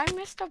wait, I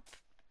missed a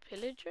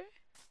pillager?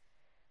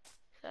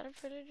 Is that a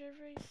pillager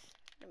race?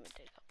 Let me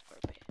take up for a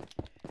bit.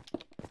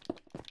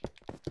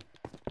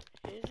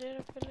 Is it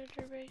a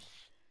pillager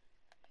race?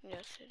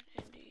 Yes,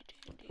 indeed.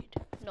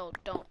 No,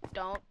 don't.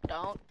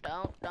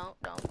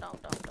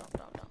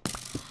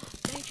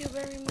 Thank you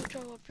very much, I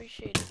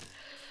appreciate it.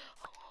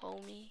 Oh,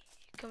 homie,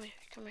 come here.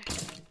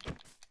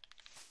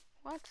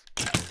 What?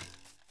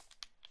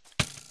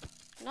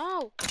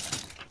 No!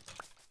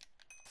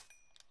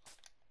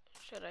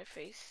 Should I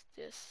face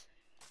this?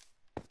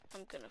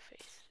 I'm gonna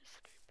face this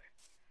creeper.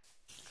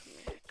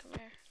 Come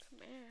here.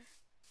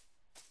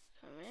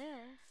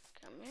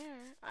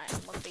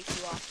 I'm gonna face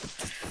you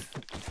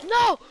off.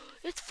 No!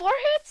 It's 4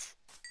 hits?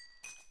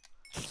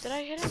 Did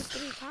I hit him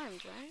 3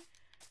 times, right?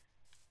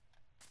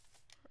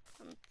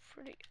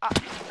 I'm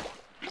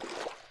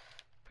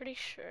pretty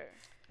sure.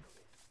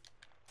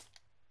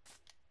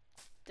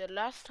 The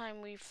last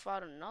time we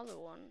fought another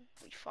one,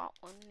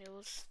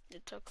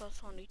 it took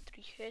us only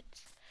 3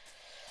 hits.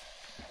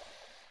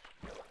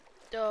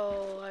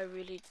 Though I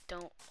really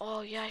don't.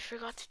 Oh yeah, I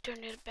forgot to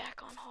turn it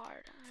back on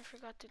hard.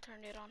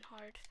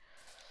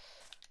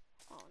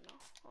 Oh no.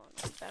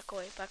 Back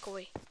away.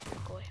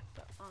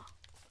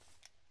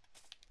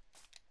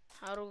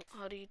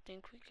 How do you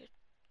think we could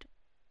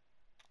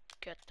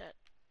get that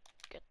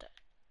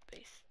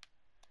base?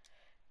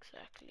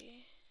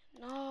 Exactly.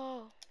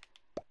 No.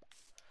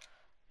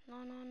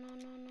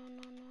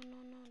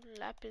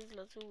 Lapis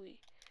lazuli.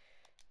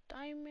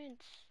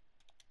 Diamonds.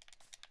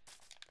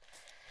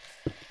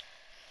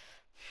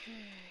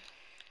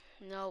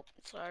 Nope.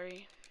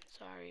 Sorry.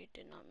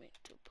 Did not mean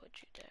to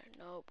put you there.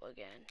 Nope.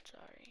 Again.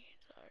 Sorry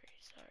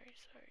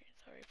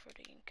for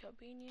the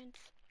inconvenience.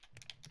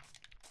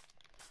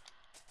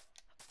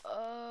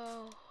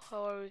 Oh,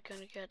 how are we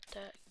gonna get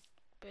that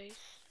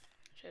base?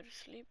 Should we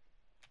sleep?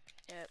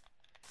 Yep.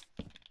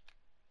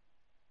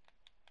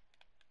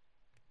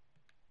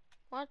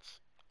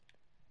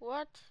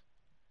 What?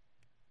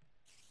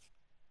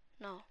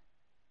 No.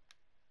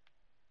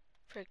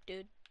 Frick,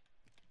 dude.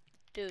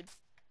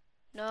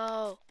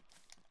 No.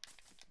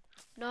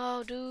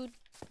 No, dude.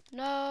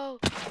 No.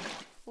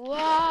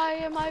 Why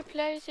am I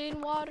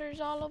placing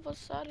waters all of a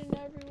sudden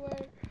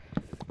everywhere?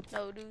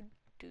 No, dude.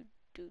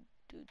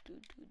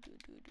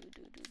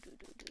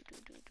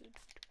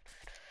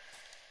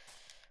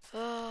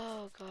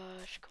 Oh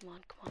gosh, come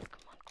on.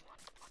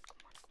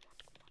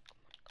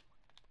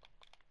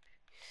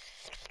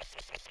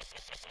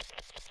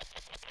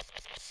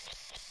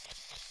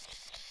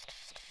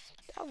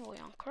 That boy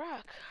on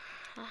crack.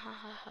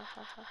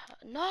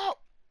 No!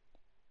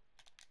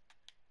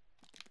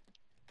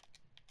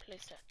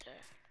 Place that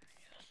there.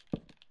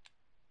 Yes.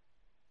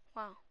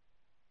 Wow.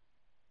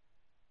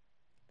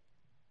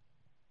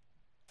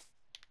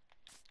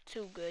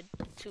 Too good.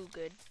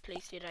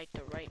 Place it at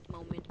the right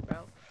moment,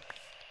 bro.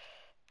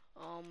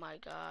 Oh my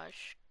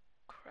gosh.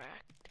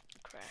 Cracked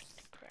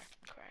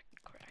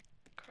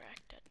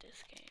at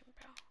this game,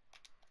 bro.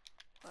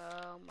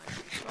 Well, my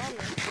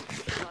controller,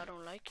 so I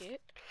don't like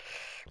it.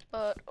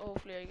 But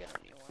hopefully I get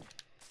a new one.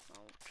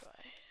 I'll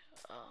try.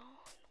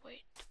 Oh,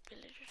 wait, the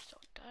villagers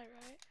don't die,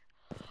 right?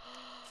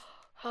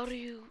 How do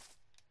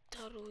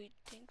we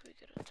think we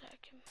could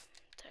attack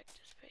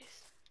this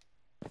base?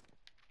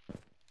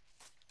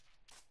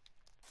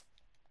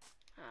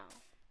 Ow.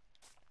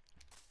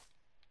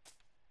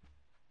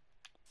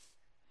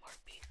 More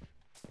beef.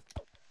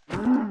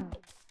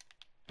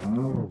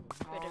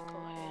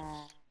 Critical hits.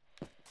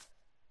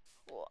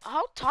 Well,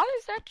 how tall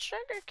is that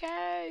sugar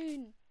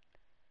cane?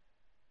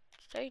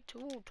 Stay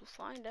tuned to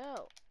find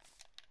out.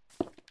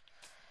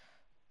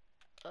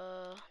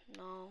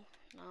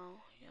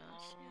 No,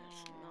 yes,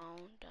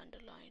 no,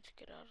 dandelions,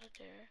 get out of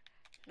there.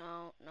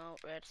 No,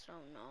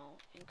 redstone, no,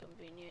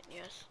 inconvenient,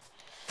 yes.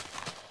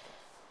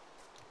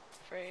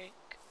 frick?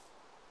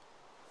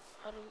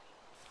 How do we...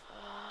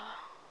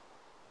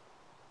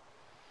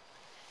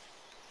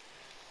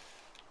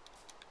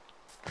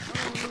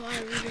 Oh no, I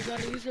really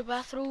gotta use the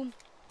bathroom.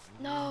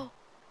 No.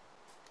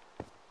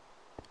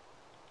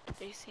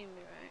 They see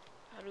me, right?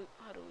 How do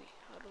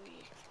we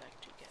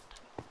expect to get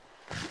them?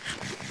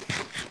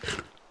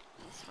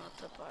 It's not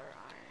the bar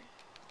iron.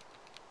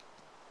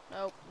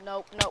 Nope,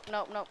 nope, nope,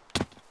 nope, nope.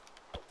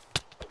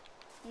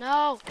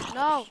 No,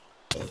 no.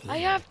 I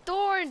have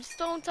thorns,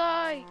 don't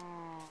I?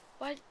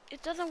 Why?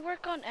 It doesn't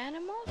work on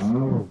animals?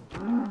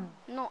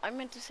 No, I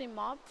meant to say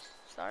mobs.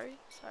 Sorry,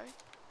 sorry.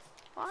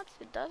 What?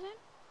 It doesn't?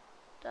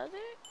 Does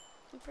it?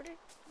 I'm pretty...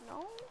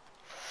 No?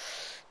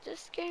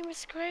 This game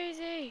is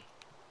crazy.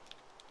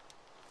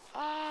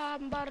 Ah,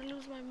 I'm about to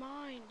lose my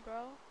mind,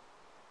 bro.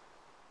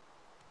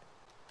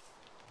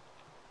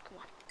 Come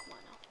on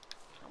now.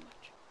 How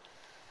much?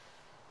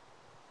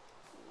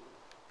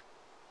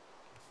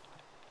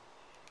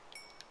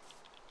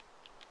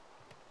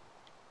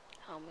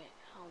 Helmet,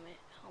 helmet,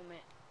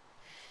 helmet.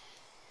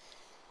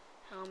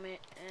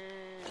 Helmet,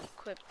 and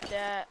equip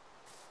that.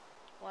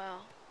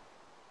 Wow.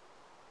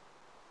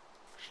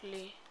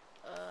 Actually,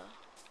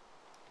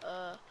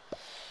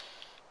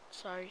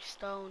 sorry,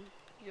 stone.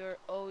 You're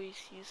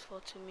always useful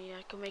to me.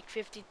 I can make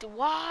 52.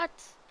 What?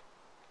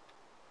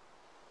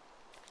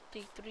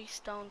 53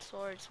 stone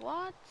swords.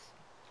 What?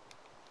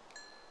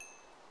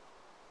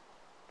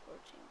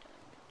 14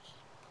 diamonds.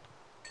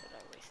 Should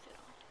I waste it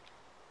on it?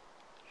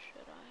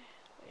 Should I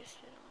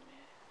waste it on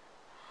it?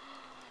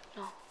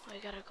 No, I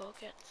gotta go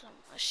get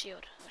a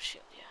shield. A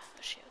shield, yeah,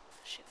 a shield,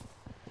 a shield.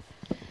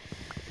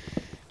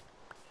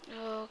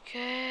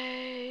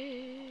 Okay.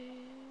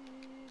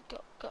 Go,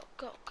 go,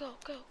 go, go,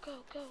 go,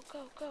 go, go,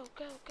 go, go,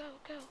 go, go,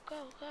 go,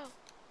 go, go.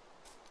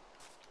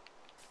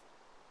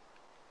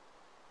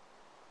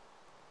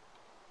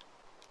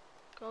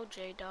 Go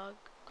J-Dog.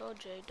 Go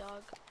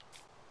J-Dog.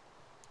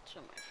 That's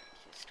what my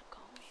friends used to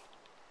call me.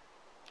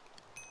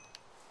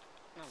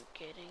 No, I'm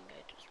kidding.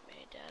 I just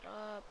made that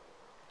up.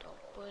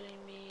 Don't bully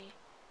me.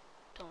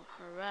 Don't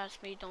harass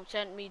me. Don't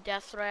send me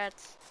death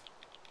threats.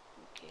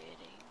 I'm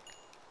kidding.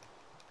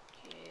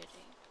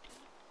 Kidding.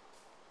 Dude.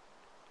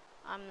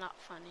 I'm not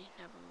funny.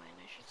 Never mind.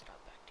 I should stop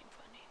acting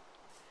funny.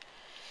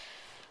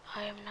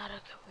 I am not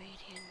a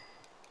comedian.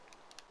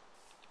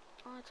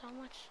 Oh, that's how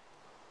much?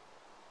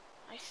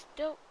 I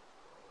still...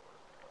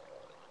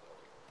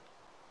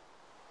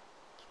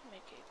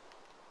 Make it.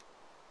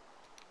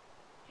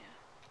 Yeah.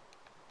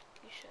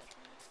 You should,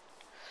 right?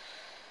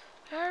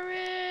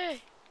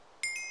 Hurry!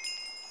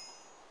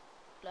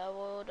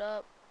 Leveled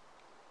up.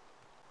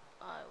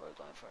 Alright, we're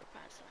going for a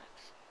pants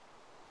next.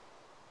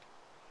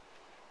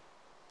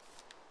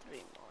 3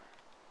 more.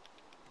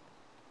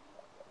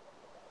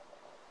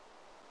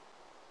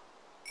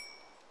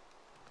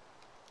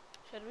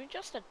 Should we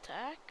just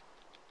attack?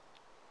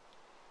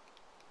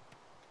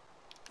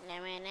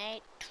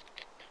 Lemonade.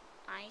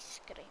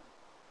 Ice cream.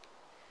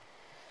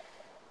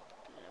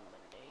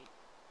 Lemonade.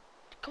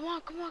 Come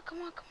on, come on,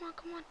 come on, come on,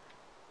 come on.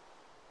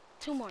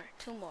 2 more,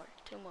 2 more,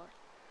 2 more.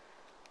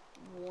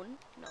 1?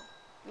 No.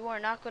 You are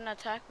not gonna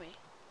attack me.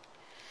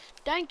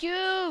 Thank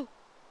you!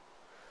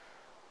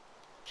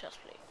 Chest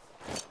plate.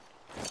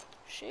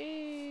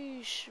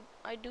 Sheesh.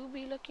 I do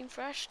be looking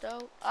fresh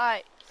though.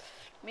 Alright.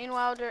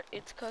 Meanwhile,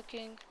 it's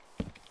cooking.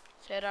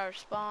 Set our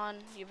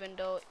spawn, even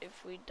though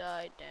if we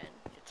die,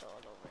 then it's all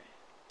over.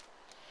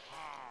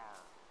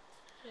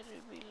 Should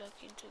we be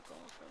looking to go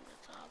from the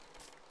top?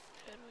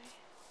 Should we?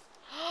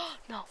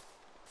 No.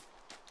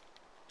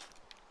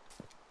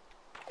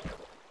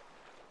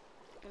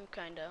 I'm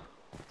kinda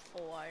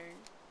full iron.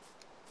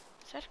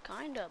 Is that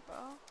kinda,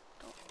 bro?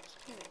 Don't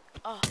scream it.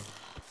 Oh,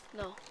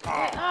 no.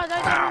 Wait, oh,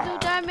 that doesn't do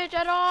damage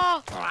at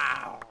all.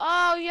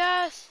 Oh,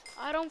 yes.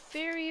 I don't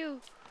fear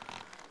you.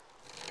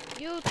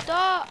 You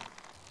thought.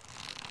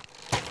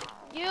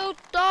 You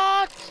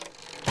thought.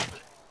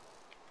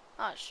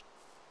 Hush.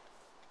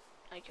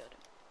 I killed him.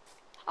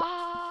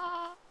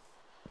 Ah.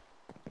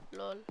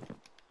 Lol.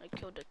 I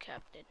killed the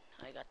captain.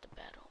 I got the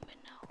bad omen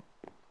now.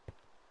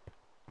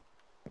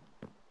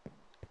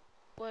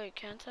 Wait,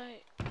 can't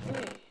I?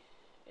 Wait.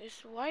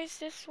 Why is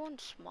this one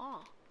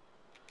small?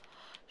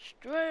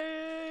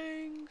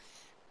 Strings.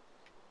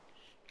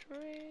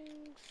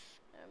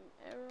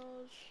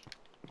 Arrows.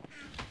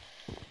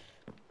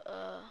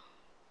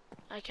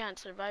 I can't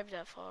survive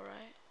that fall,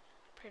 right?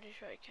 Pretty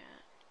sure I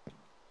can't.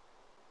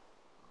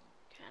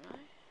 Can I?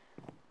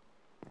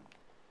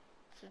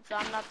 Since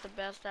I'm not the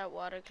best at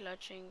water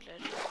clutching,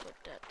 let's just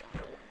put that down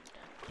there.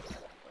 Then just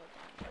go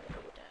down there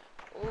like that.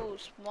 Ooh,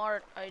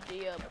 smart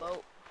idea.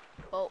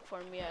 Vote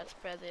for me as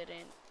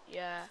president.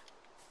 Yeah.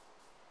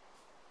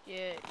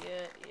 Yeah.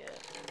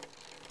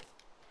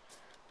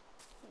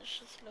 Let's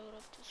just load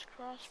up this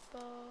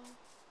crossbow.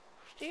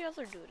 Who's the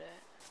other dude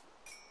at?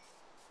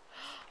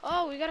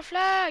 Oh, we got a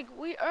flag!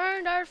 We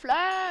earned our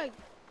flag!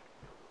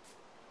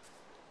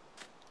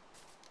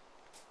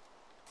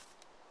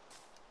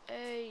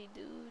 Hey,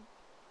 dude.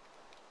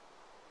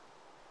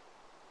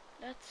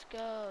 Let's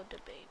go, the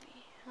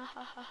baby.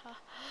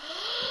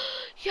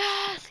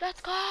 Yes,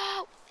 let's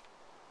go.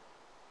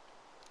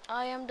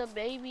 I am the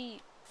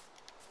baby.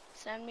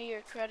 Send me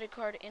your credit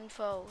card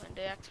info and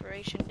the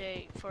expiration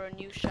date for a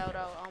new shout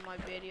out on my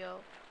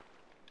video.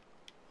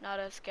 Not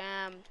a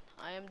scam.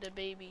 I am the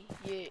baby.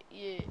 Yeah,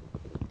 yeah.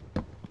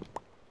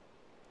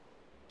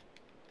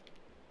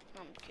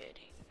 I'm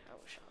kidding. I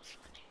wish I was funny.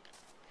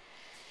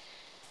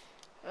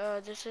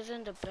 This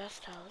isn't the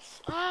best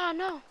house. Ah,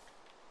 no.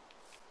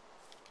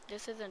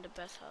 This isn't the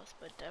best house,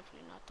 but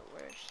definitely not the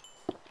worst.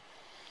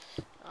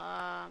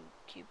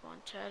 Keep on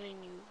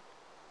telling you.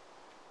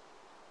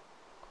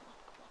 Come on,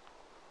 come on.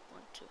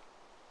 1, 2.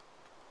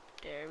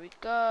 There we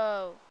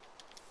go.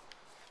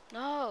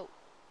 No.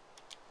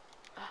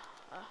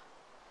 Ah.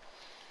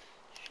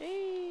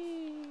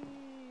 Sheesh.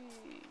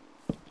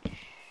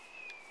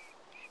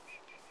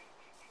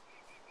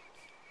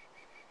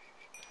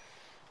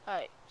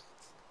 Alright.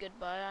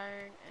 Goodbye,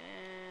 iron,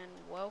 and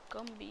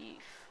welcome,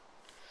 beef.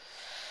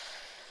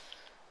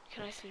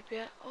 Can I sleep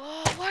yet?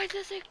 Oh, why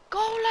does it go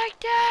like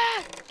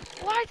that?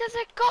 Why does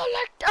it go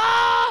like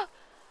that?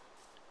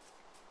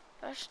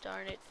 Gosh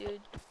darn it,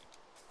 dude.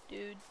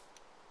 Dude.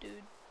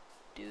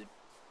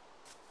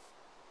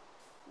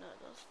 No, I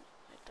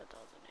thought that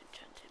was an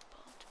enchanted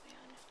ball, to be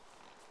honest.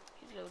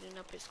 He's loading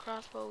up his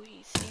crossbow.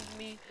 He sees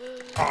me.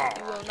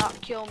 He will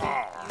not kill me.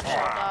 You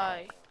shall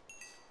die.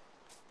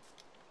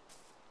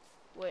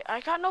 Wait,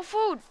 I got no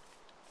food.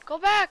 Go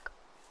back.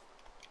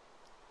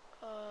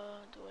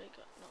 Do I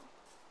got no?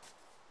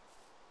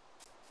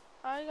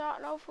 I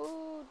got no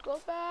food. Go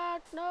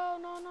back. No.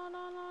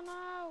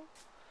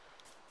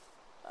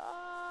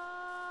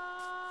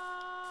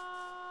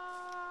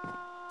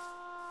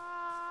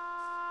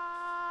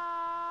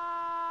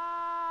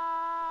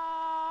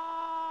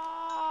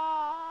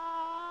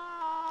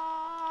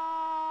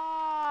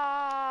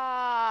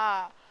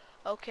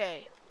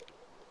 Okay.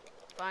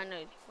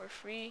 Finally, we're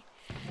free.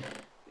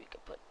 We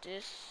can put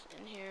this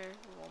in here.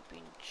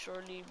 We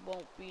surely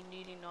won't be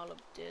needing all of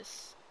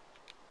this.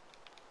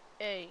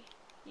 Hey,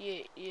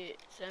 yeah.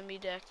 Send me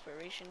the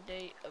expiration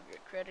date of your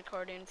credit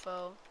card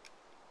info.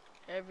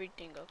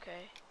 Everything,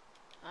 okay?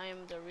 I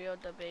am the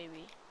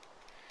baby.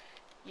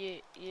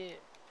 Yeah.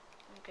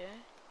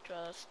 Okay.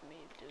 Trust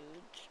me,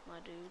 dudes, my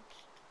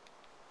dudes.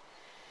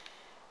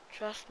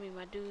 Trust me,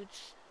 my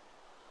dudes.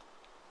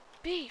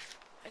 Beef!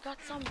 I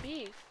got some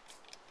beef.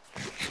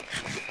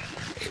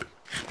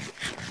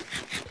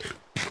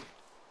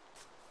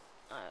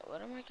 Alright,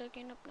 what am I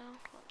cooking up now?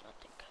 Oh,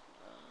 nothing.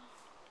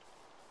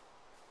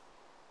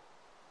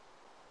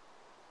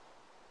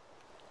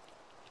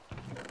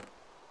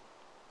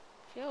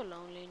 Feel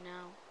lonely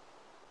now.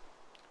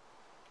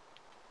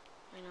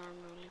 I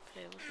normally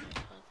play with my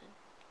cousin.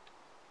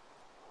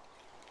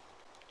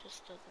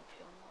 Just doesn't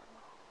feel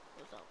normal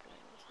without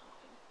playing without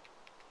him.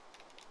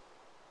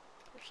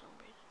 For some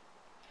reason.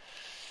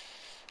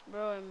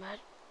 Bro,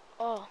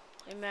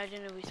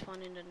 imagine if we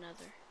spawn in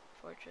another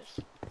fortress.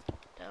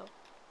 That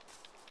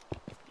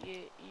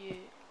yeah,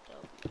 that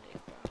would be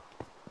lit, bro.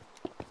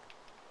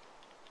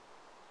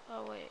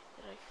 Oh wait,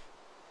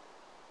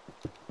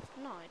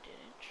 no, I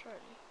didn't,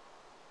 surely.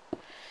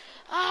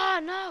 Ah,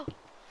 no!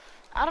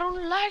 I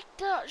don't like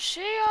the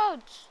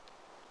shields!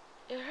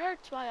 It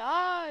hurts my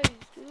eyes,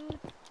 dude.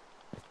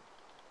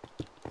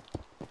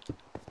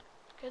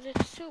 Cause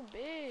it's too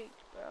big,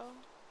 bro.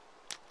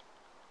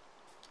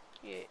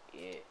 Yeah.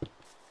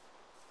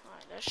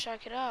 Alright, let's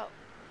check it out.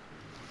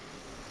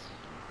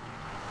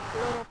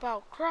 Load up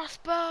our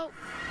crossbow.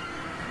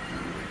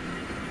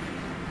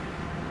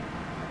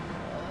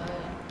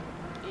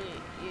 Yeah.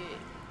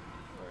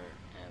 Where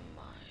am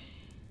I?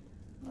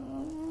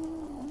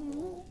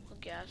 I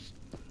guess.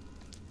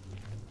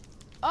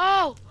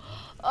 Oh!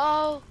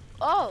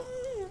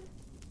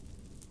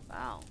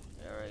 Wow,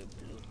 they're a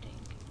blue thing.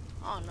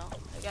 Oh no,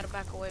 I gotta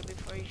back away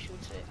before he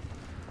shoots it.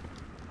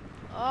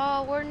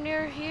 Oh, we're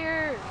near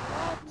here.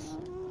 What?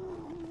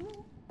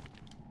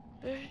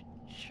 There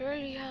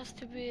surely has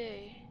to be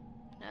a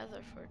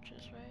nether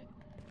fortress, right?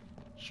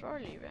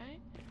 Surely,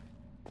 right?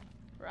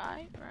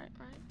 Right.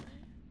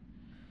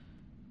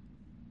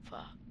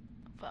 Fuck.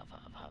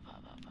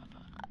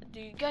 Do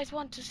you guys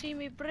want to see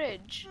me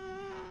bridge?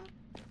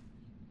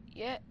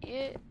 Yeah,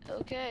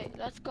 okay,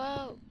 let's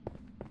go.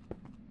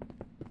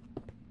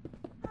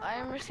 I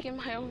am risking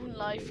my own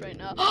life right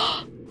now.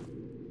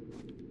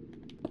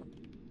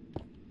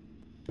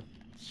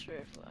 Sure,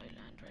 if I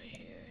land right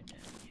here, then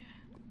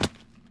yeah.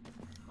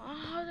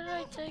 How did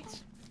I take...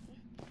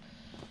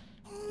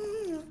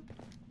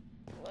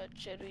 What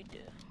should we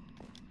do?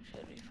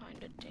 Should we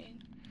find a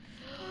thing?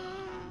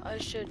 I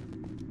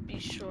should be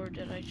sure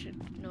that I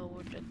should know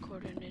where the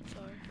coordinates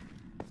are.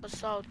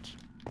 Assault.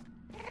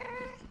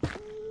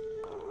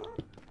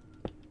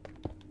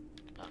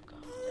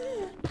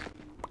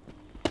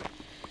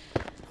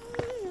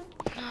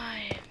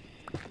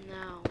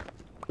 Now.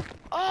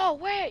 Oh,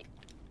 wait!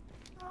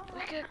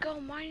 We could go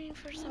mining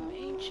for some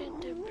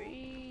ancient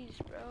debris,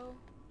 bro.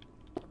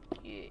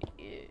 Yeah.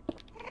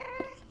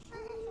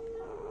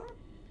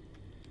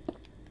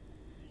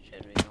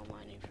 Should we go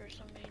mining for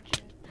some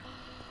ancient...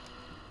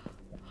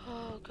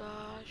 Oh,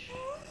 gosh.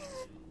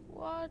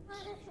 What?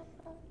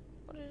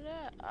 What is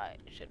that? Alright,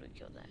 should we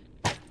kill that?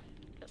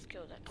 Let's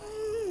kill that guy.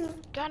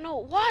 God, no.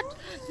 What?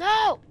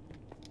 No!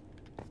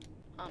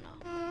 Oh, no. Oh, no.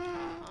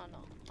 Oh, no.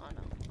 Oh,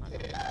 no.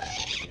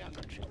 You're not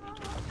gonna shoot me.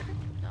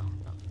 No.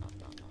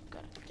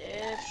 Gotta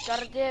dip.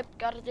 Gotta dip.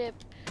 Gotta dip.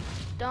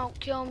 Don't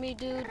kill me,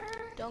 dude.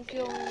 Don't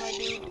kill me, my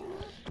dude.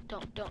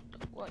 Don't.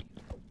 What?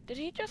 Did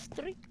he just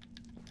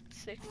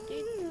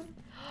 360?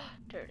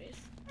 There it is.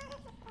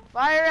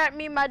 Fire at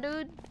me, my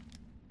dude.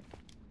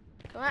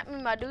 Come at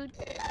me, my dude.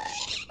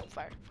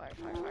 Fire. You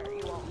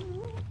won't.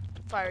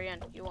 Fire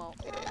again. You won't.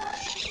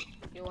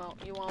 You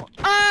won't.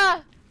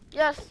 Ah!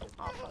 Yes.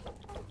 Oh, fuck.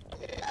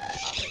 Okay,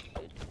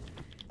 dude.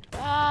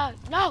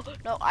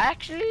 No.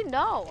 Actually,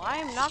 no. I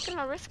am not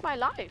gonna risk my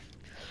life.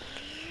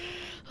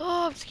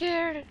 Oh, I'm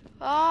scared.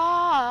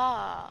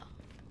 Ah.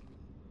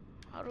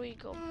 How do we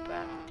go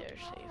back there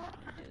safely,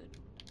 dude?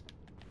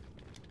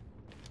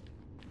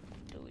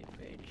 Do we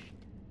bridge?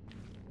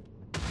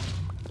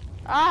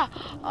 Ah!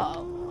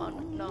 Oh,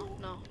 no.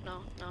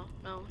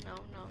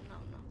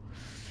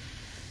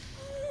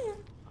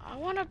 I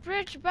want to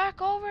bridge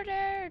back over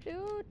there,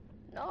 dude.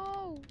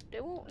 No, they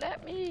won't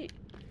let me.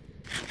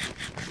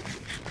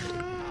 Let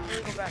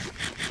me go back.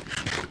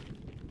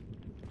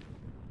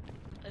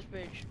 Let's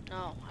bridge.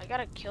 No, I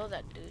gotta kill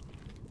that dude.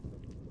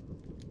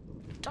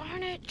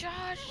 Darn it,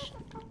 Josh.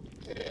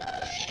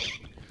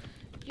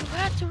 You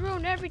had to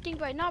ruin everything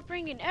by not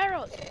bringing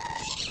arrows.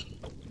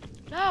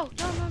 No.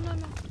 Come on.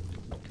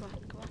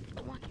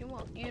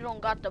 You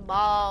don't got the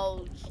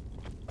balls.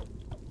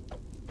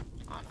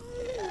 Oh, no.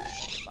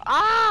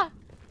 Ah!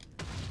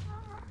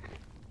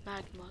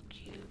 Magma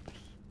cubes.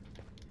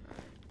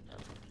 Alright,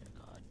 that's what they're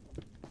called.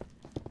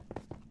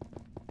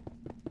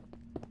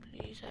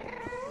 Please have a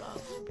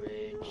block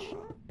bridge.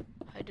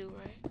 I do,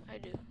 right? I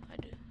do.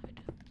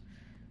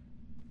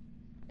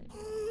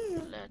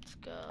 Let's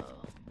go.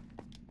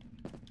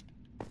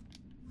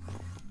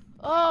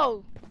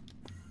 Oh!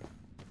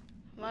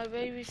 My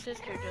baby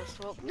sister just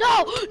woke.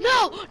 No!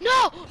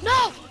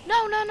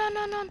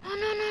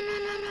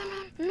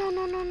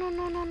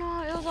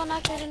 It was on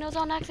accident.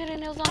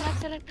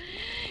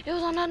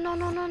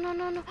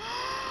 No.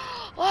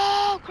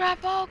 Oh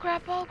crap. Oh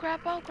crap.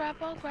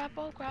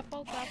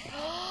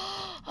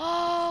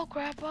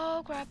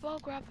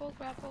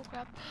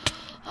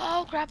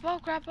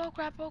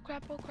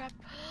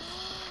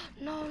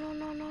 No.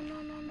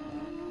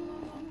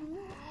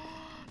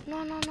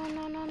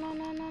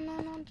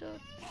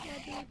 Dude.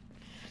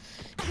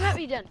 Come at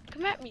me then.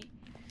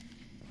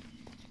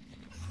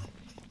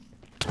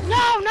 No,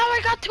 now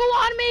I got two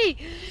on me.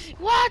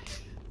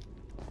 What?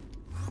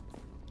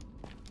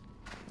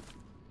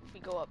 If we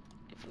go up,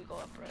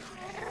 right?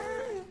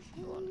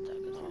 You won't attack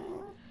us,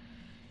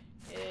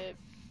 right? Yep.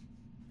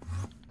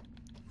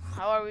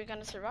 How are we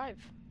gonna survive?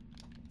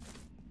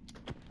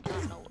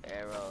 Got no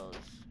arrows.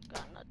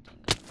 Got nothing.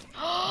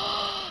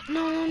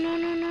 No.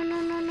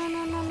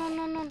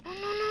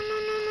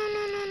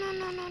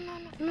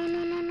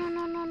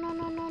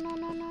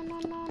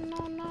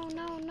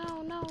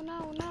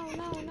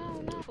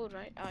 Food,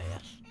 right? Oh,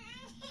 yes.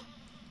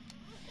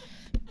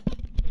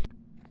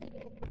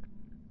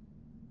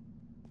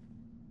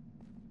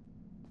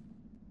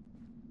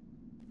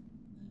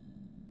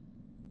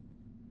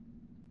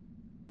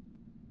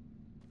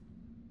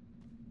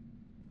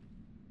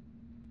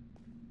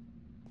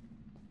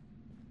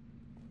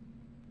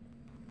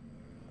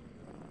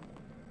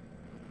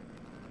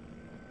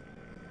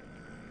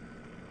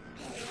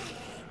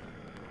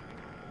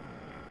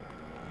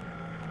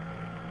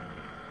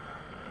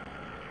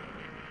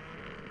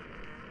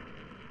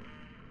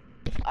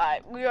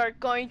 Alright, we are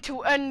going to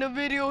end the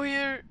video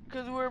here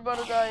because we're about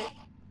to die.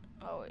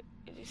 Oh wait,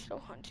 is he still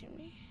hunting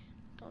me?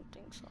 Don't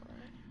think so,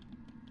 right?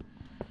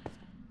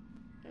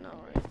 No,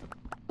 right?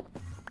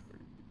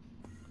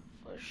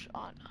 For sure.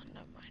 Oh, no,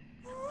 never mind.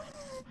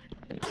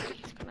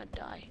 He's gonna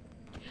die.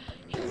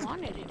 He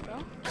wanted it, bro.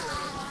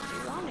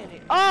 He wanted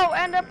it. Oh,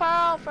 and the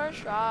pearl, first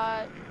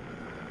shot.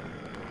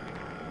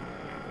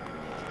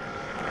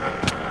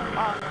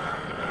 Oh, no.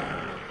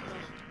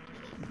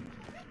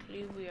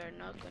 We are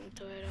not going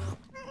to head out.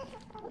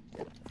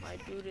 My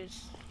dude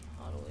is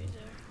all the way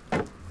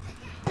there.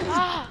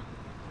 Ah!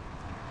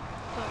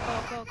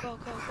 Go.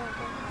 Head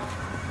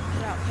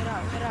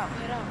out.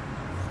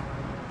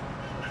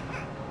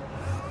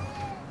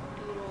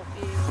 Dude won't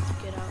be able to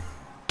get out.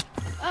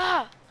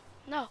 Ah!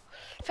 No.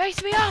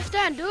 Face me off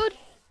then, dude!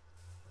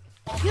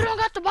 You don't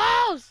got the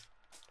balls!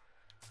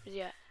 Where's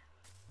he at?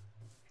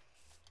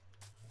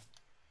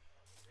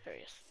 There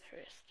he is.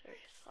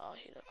 Oh,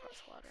 he's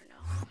across water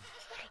now.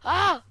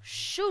 Ah!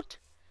 Shoot!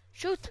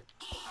 Come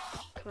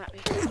at me.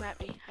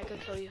 I can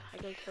kill you.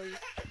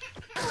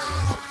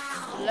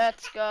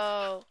 Let's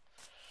go.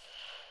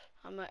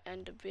 I'm gonna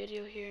end the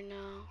video here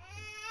now.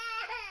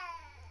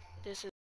 This is